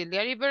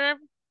auxiliary verb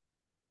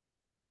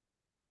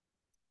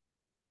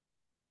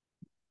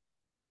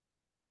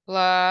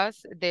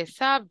plus the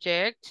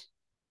subject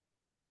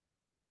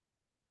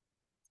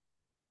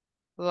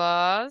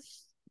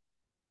plus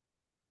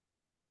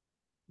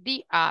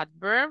the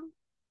adverb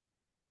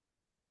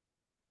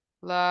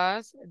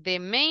plus the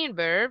main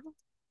verb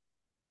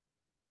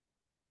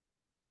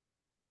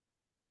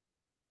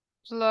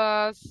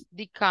plus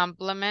the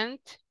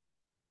complement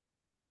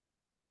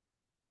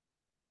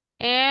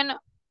and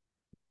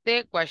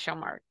the question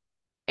mark.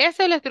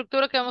 Esa es la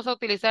estructura que vamos a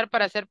utilizar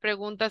para hacer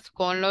preguntas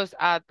con los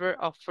adverb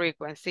of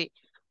frequency.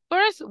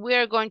 First, we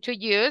are going to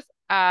use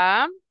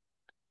a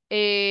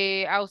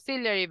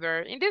auxiliary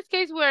verb. In this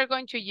case, we are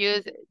going to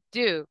use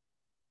do.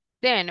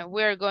 Then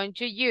we are going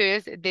to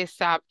use the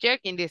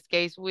subject. In this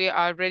case, we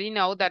already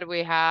know that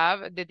we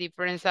have the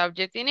different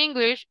subjects in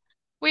English.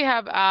 We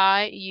have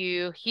I,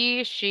 you,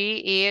 he,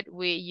 she, it,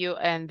 we, you,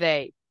 and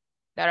they.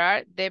 That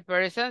are the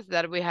persons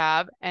that we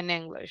have in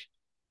English.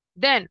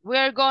 Then we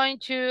are going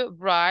to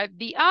write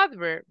the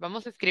adverb.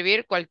 Vamos a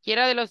escribir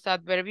cualquiera de los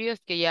adverbios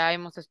que ya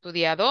hemos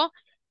estudiado.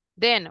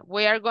 Then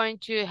we are going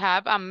to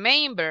have a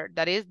main verb,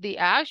 that is the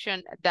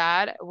action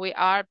that we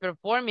are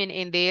performing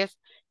in this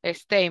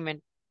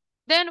statement.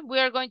 Then we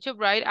are going to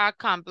write a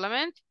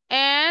complement,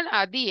 and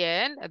at the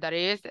end, that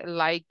is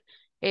like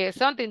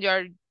something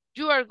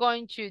you are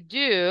going to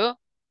do,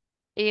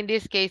 in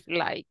this case,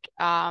 like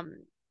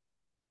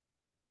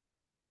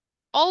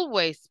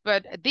always,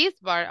 but this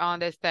part on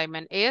the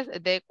statement is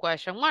the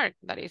question mark.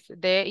 That is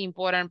the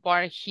important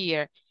part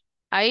here.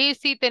 Ahí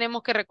sí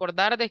tenemos que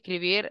recordar de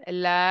escribir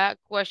la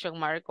question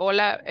mark o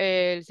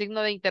el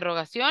signo de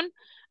interrogación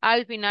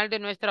al final de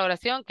nuestra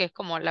oración, que es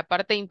como la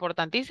parte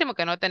importantísima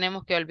que no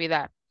tenemos que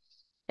olvidar.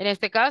 En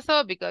este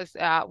caso, because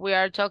we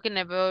are talking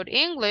about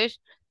English,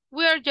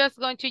 we are just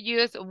going to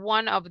use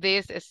one of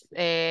these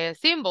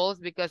symbols,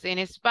 because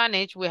in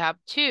Spanish we have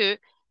two,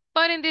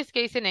 but in this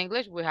case in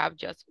English we have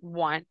just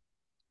one.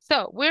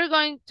 So we're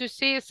going to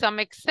see some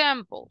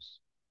examples.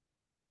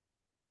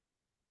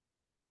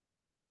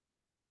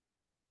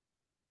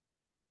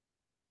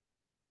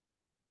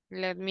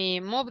 Let me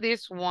move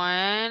this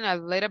one a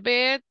little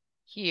bit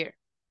here.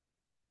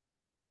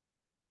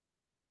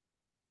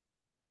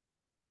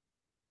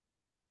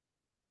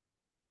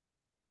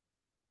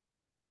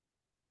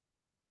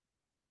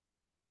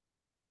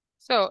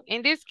 So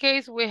in this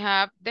case, we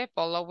have the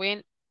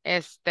following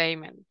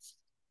statements.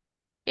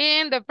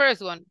 In the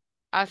first one,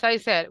 as I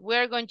said,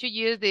 we're going to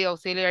use the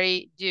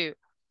auxiliary do.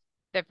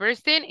 The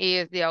first thing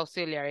is the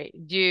auxiliary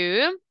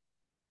do.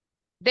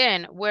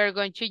 Then we're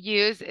going to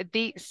use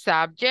the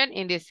subject.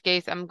 In this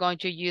case, I'm going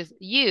to use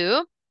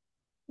you.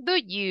 Do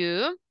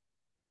you?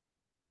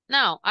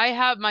 Now, I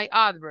have my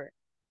adverb.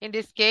 In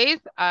this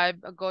case,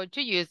 I'm going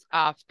to use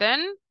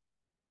often.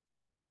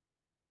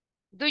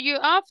 Do you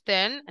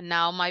often?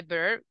 Now my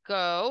verb,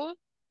 go.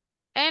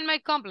 And my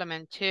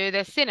complement, to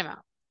the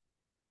cinema.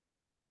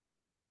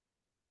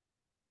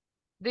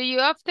 Do you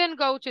often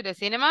go to the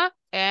cinema?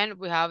 And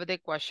we have the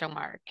question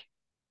mark.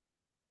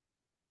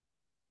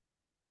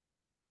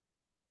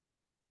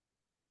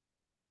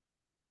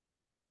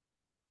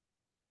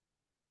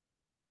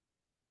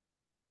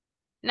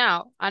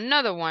 Now,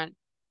 another one.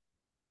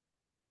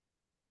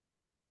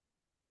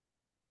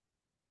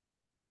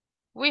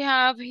 We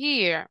have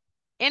here,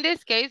 in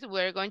this case,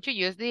 we're going to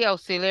use the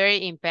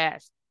auxiliary in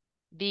past.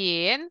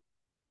 Did.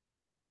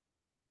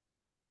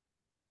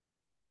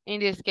 In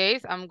this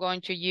case, I'm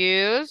going to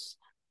use,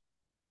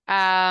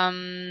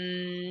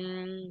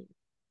 I'm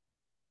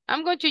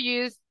going to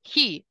use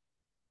he.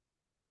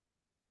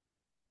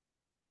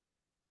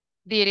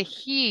 Did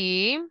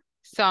he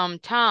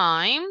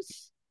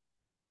sometimes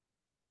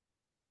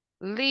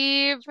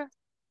leave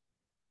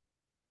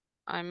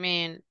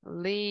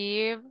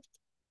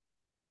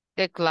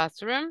the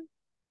classroom?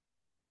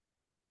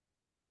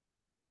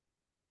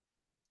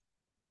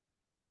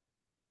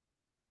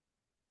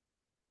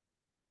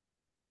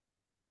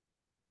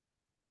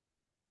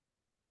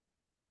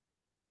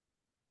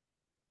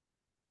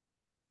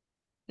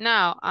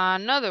 Now,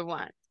 another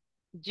one.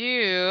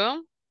 They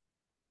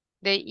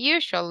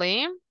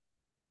usually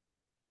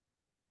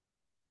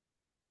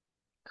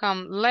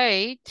come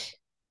late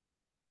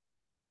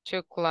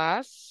to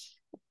class?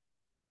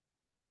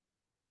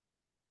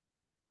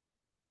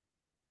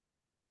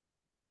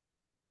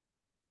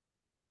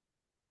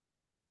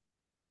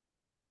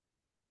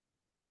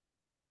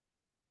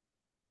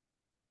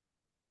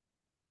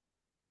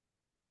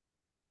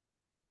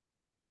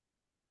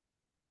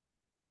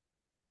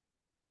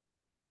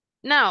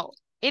 Now,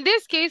 in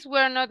this case,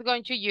 we're not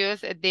going to use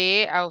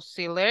the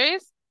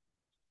auxiliaries,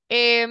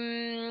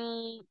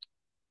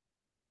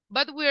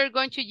 but we're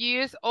going to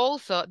use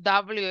also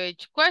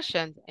WH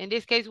questions. In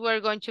this case,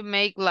 we're going to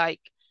make like,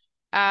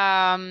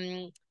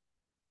 we're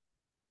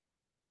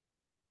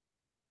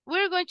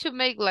going to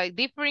make like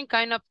different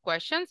kind of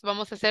questions.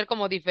 Vamos a hacer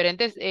como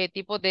diferentes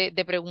tipos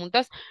de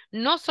preguntas,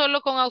 no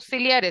solo con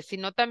auxiliares,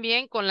 sino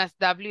también con las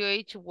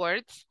WH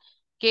words,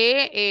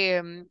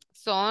 que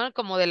son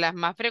como de las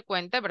más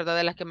frecuentes, ¿verdad?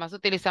 De las que más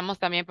utilizamos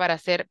también para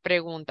hacer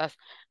preguntas.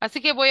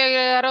 Así que voy a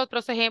agregar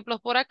otros ejemplos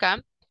por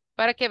acá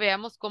para que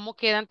veamos cómo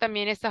quedan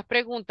también estas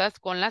preguntas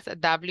con las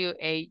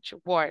WH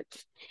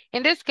words.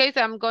 In this case,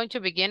 I'm going to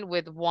begin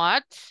with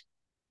what.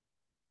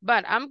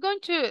 But I'm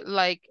going to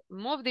like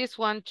move this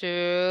one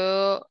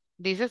to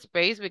this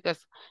space,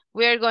 because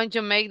we are going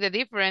to make the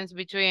difference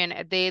between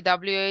the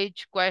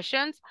WH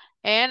questions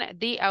and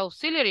the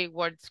auxiliary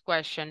words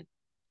question.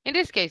 In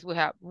this case, we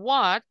have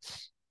what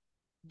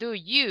do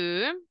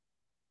you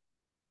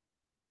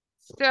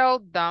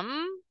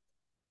seldom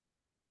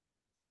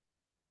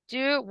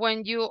do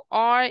when you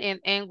are in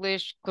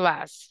English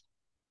class?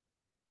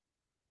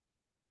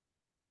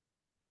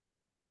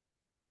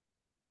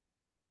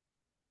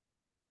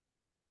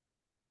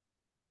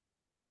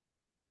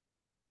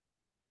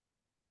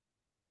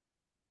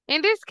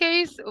 In this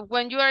case,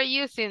 when you are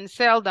using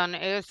seldom,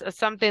 is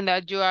something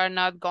that you are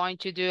not going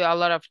to do a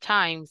lot of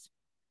times.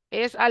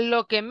 Es a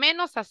lo que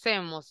menos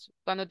hacemos.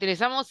 Cuando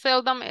utilizamos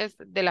seldom es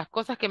de las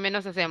cosas que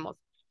menos hacemos.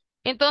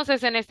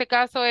 Entonces, en este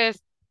caso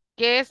es,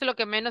 ¿qué es lo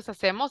que menos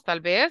hacemos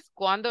tal vez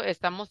cuando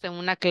estamos en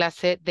una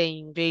clase de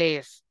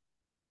inglés?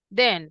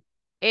 Then,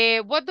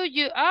 what do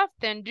you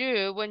often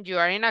do when you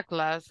are in a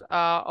class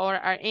or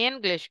an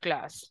English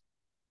class?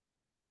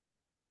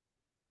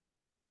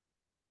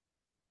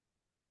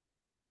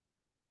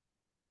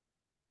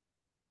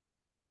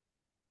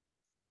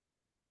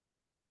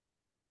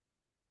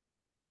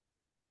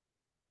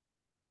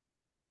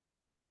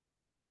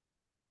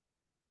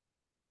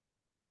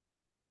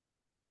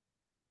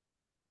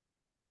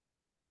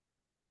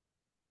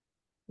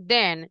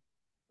 Then,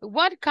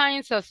 what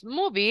kinds of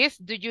movies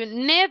do you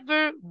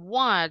never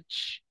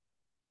watch?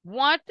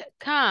 What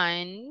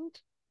kind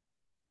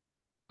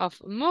of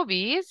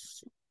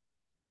movies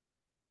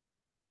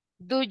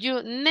do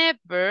you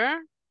never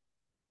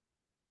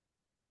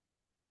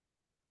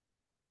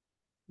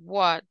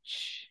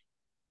watch?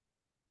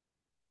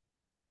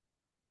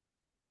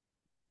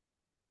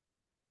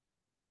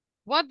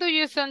 What do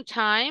you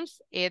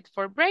sometimes eat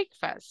for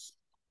breakfast?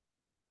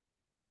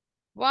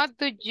 What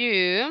do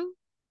you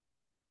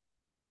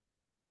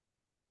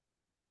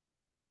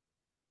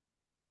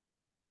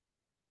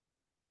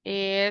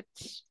eat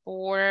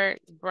for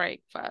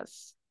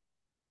breakfast?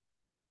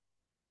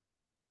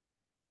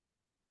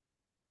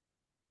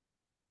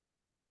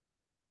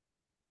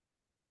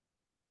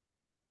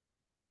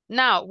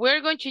 Now, we're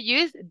going to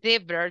use the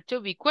verb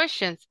to be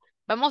questions.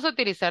 Vamos a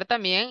utilizar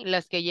también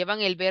las que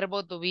llevan el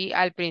verbo to be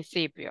al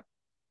principio.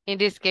 In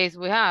this case,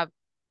 we have,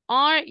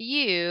 are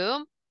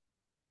you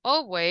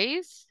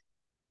always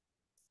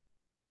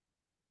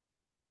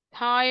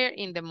tired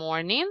in the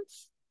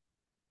mornings?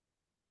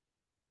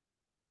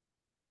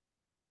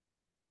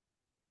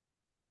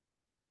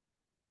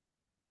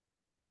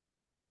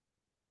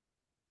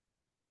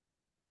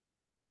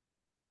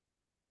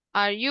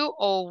 Are you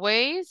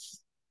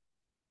always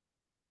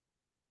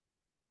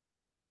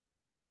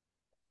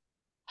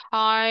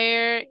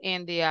tired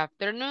in the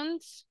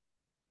afternoons?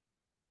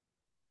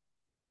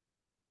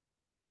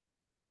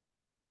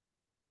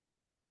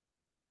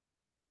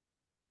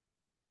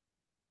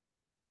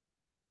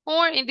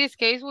 Or in this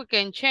case, we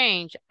can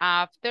change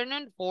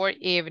afternoon for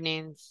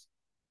evenings.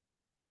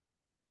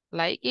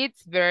 Like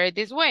it's very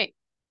this way.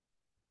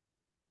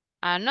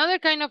 Another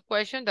kind of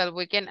question that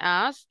we can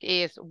ask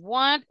is,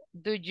 what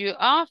do you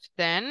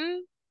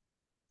often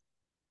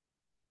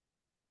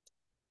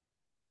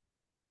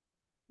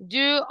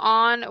do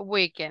on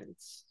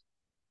weekends?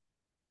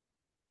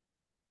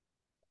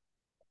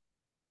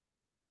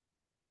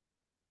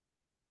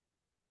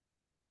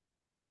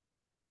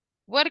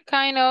 What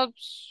kind of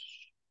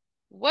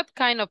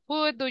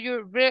food do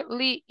you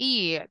really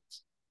eat?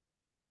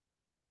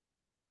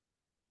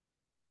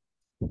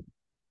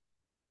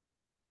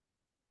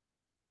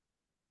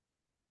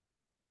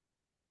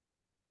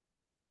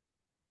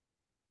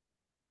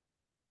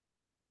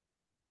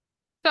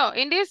 So,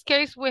 in this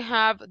case, we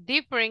have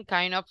different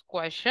kind of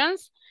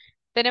questions.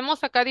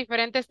 Tenemos acá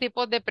diferentes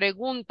tipos de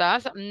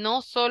preguntas,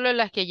 no solo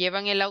las que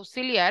llevan el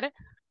auxiliar,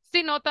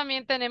 sino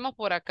también tenemos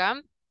por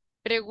acá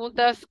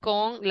preguntas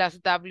con las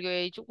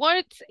WH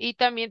words y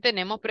también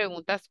tenemos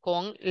preguntas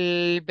con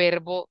el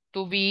verbo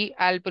to be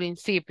al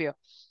principio.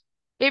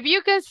 If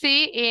you can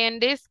see in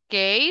this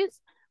case,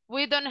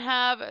 we don't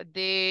have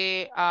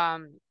the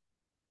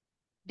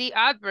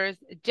adverbs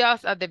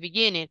just at the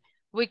beginning.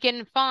 We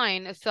can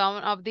find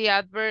some of the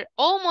adverb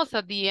almost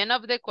at the end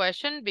of the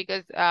question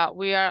because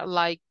we are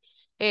like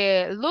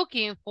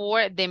looking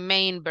for the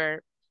main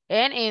verb.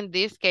 And in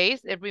this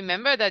case,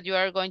 remember that you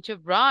are going to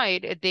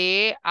write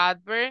the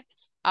adverb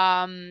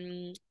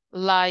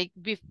like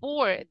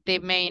before the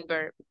main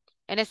verb.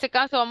 En este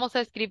caso vamos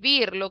a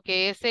escribir lo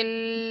que es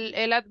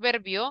el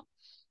adverbio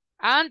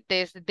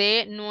antes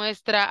de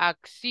nuestra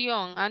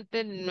acción,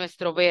 antes de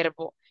nuestro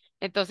verbo.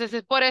 Entonces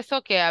es por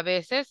eso que a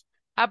veces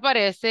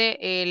aparece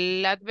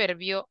el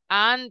adverbio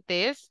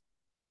antes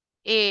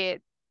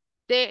del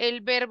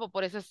verbo,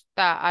 por eso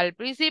está al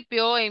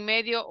principio, en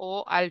medio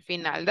o al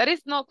final. That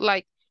is not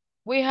like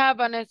we have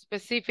a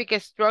specific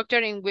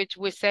structure in which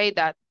we say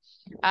that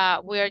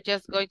we are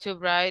just going to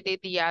write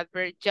the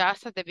adverb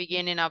just at the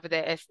beginning of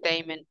the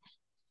statement.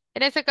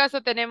 En ese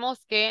caso tenemos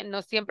que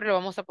no siempre lo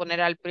vamos a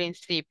poner al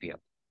principio.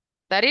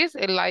 That is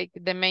like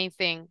the main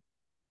thing.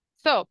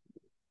 So,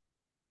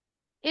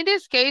 in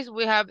this case,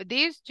 we have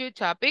these two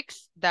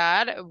topics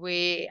that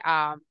we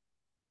are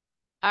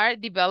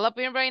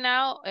developing right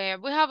now.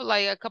 We have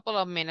like a couple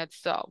of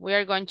minutes, so we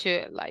are going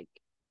to like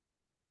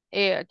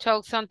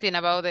talk something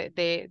about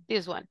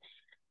this one.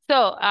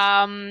 So,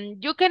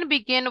 you can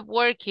begin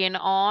working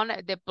on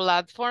the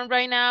platform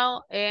right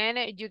now,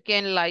 and you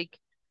can like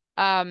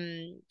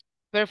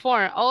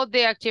perform all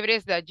the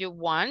activities that you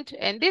want.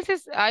 And this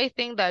is, I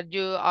think that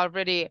you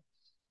already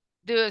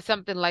do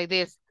something like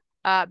this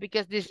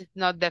because this is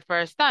not the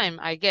first time,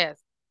 I guess.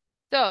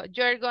 So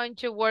you're going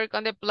to work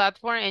on the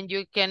platform and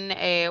you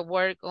can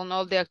work on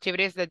all the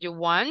activities that you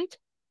want.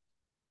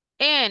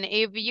 And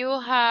if you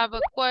have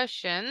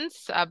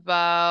questions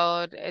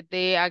about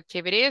the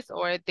activities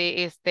or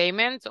the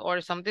statements or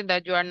something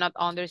that you are not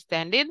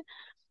understanding,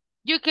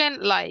 you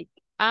can like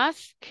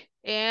ask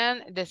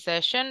in the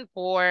session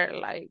for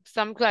like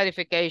some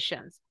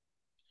clarifications.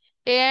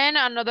 And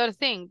another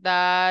thing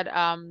that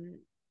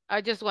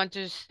I just want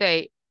to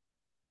say,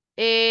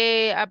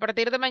 a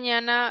partir de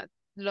mañana,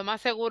 lo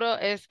más seguro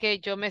es que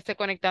yo me esté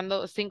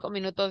conectando 5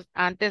 minutos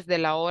antes de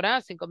la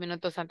hora, 5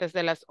 minutos antes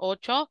de las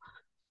 8,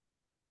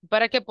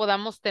 para que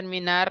podamos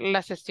terminar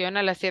la sesión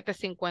a las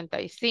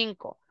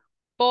 7:55,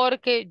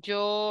 porque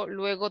yo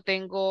luego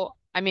tengo,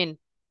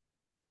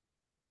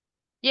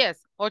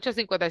 yes,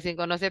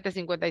 8:55, no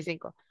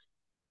 7:55.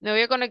 Me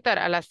voy a conectar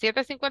a las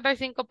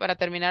 7:55 para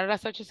terminar a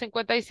las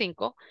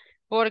 8:55,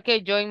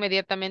 porque yo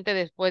inmediatamente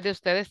después de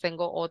ustedes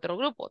tengo otro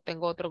grupo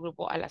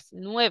a las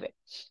 9.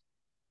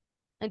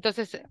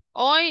 Entonces,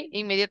 hoy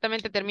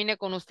inmediatamente termine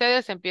con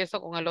ustedes, empiezo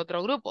con el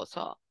otro grupo.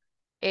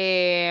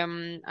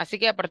 Así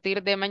que a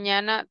partir de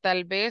mañana,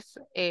 tal vez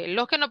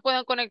los que no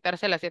puedan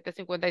conectarse a las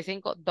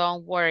 7:55,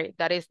 don't worry,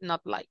 that is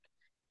not like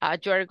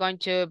you're going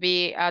to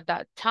be at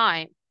that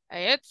time.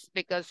 It's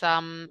because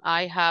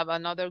I have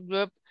another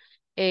group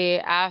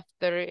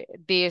after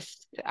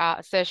this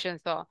session,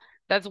 so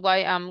that's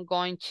why I'm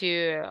going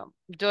to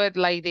do it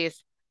like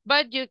this.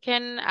 But you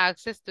can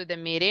access to the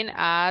meeting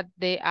at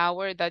the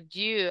hour that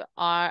you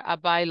are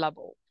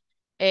available,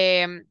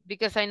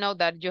 because I know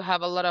that you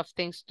have a lot of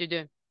things to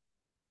do.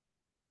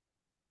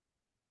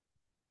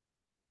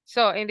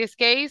 So in this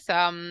case,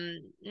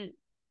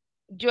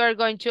 you are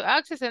going to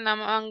access, and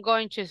I'm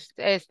going to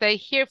stay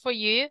here for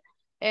you,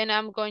 and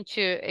I'm going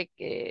to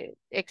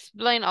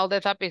explain all the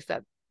topics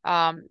that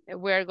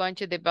we're going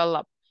to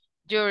develop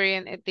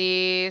during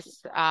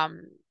this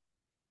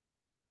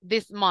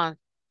month.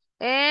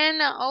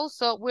 And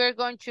also, we're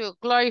going to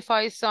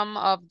clarify some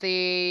of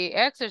the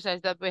exercise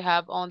that we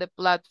have on the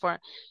platform.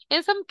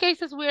 In some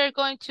cases, we are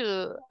going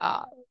to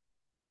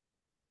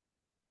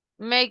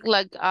make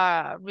like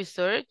a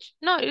research.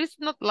 No, it's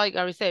not like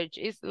a research.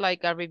 It's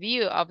like a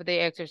review of the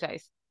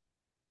exercise.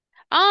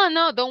 Oh,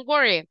 no, don't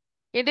worry.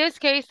 In this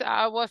case,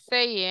 I was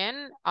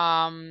saying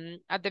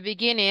at the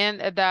beginning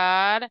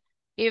that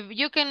if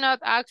you cannot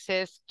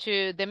access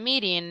to the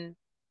meeting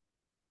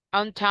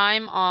on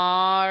time,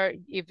 or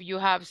if you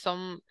have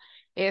some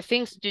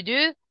things to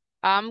do,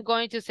 I'm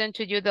going to send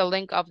to you the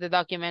link of the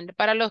document.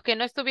 Para los que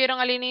no estuvieron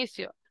al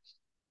inicio,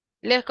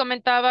 les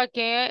comentaba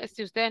que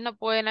si ustedes no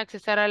pueden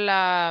accesar a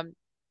la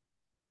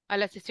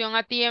sesión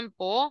a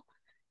tiempo,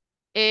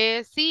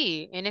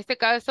 sí, en este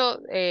caso,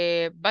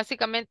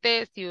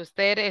 básicamente, si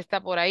usted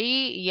está por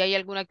ahí y hay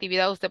alguna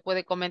actividad, usted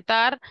puede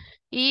comentar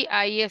y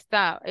ahí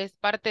está, es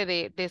parte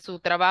de su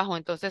trabajo.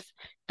 Entonces,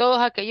 todos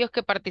aquellos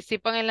que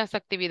participan en las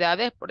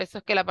actividades, por eso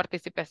es que la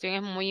participación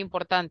es muy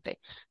importante.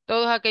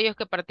 Todos aquellos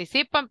que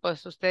participan,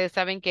 pues ustedes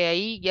saben que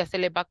ahí ya se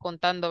les va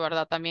contando,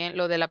 ¿verdad? También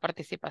lo de la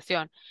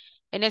participación.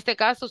 En este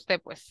caso, usted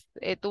pues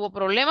tuvo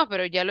problemas,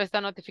 pero ya lo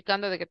está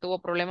notificando de que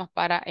tuvo problemas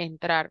para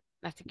entrar.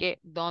 Así que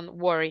don't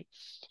worry.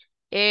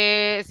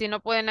 Si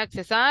no pueden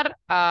accesar,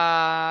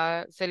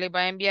 se les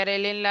va a enviar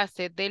el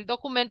enlace del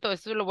documento.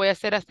 Eso lo voy a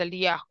hacer hasta el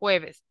día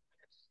jueves.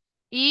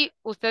 Y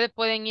ustedes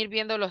pueden ir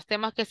viendo los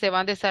temas que se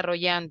van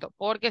desarrollando,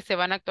 porque se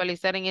van a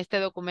actualizar en este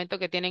documento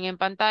que tienen en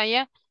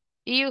pantalla.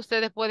 Y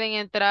ustedes pueden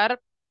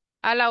entrar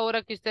a la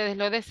hora que ustedes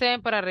lo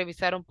deseen para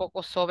revisar un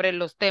poco sobre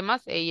los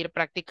temas e ir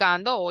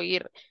practicando o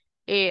ir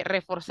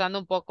reforzando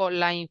un poco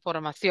la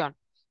información.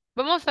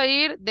 Vamos a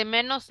ir de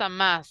menos a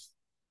más.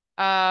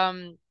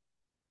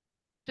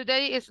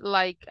 Today is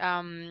like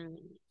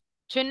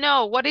to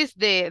know what is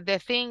the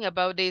thing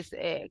about this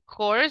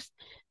course,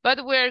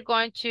 but we're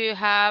going to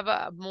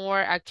have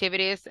more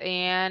activities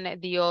in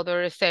the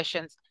other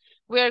sessions.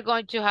 We are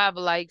going to have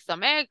like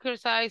some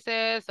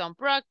exercises, some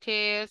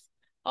practice,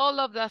 all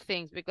of the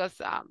things,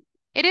 because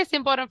it is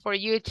important for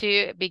you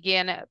to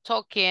begin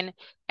talking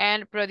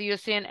and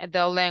producing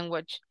the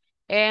language.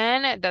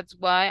 And that's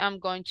why I'm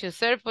going to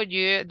serve for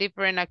you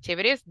different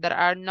activities that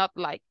are not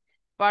like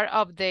part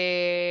of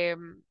the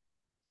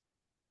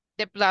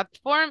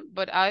platform,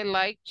 but I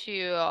like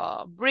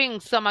to bring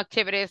some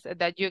activities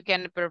that you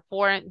can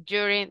perform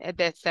during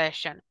the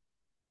session.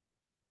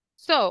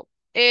 So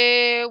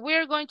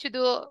we're going to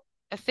do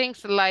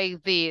things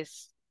like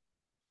this.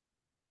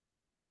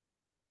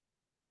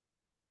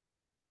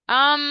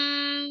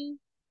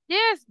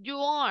 Yes, you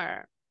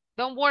are.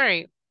 Don't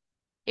worry.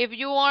 If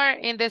you are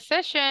in the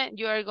session,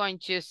 you are going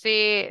to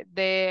see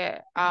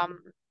the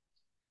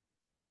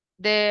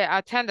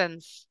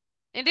attendance.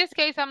 In this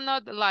case, I'm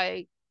not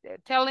like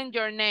telling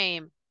your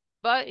name,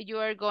 but you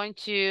are going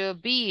to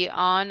be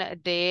on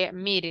the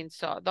meeting,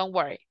 so don't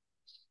worry.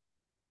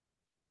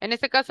 En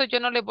este caso yo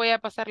no les voy a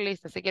pasar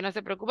lista, así que no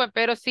se preocupen,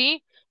 pero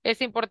sí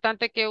es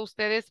importante que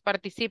ustedes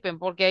participen,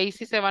 porque ahí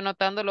sí se va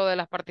notando lo de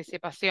las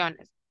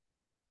participaciones.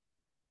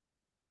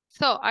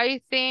 So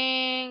I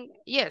think,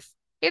 yes,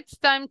 it's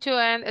time to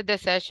end the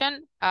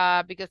session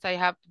because I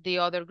have the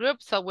other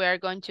group, so we're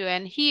going to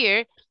end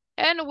here.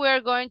 And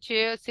we're going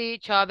to see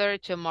each other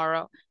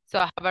tomorrow. So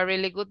have a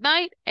really good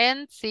night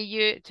and see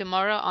you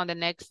tomorrow on the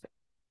next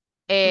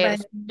Bye.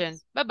 session.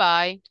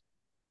 Bye-bye.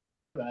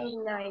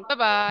 Good night.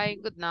 Bye-bye.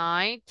 Good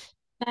night.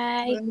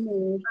 Bye.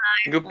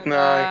 Good Bye night.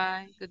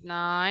 bye. Good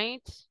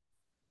night.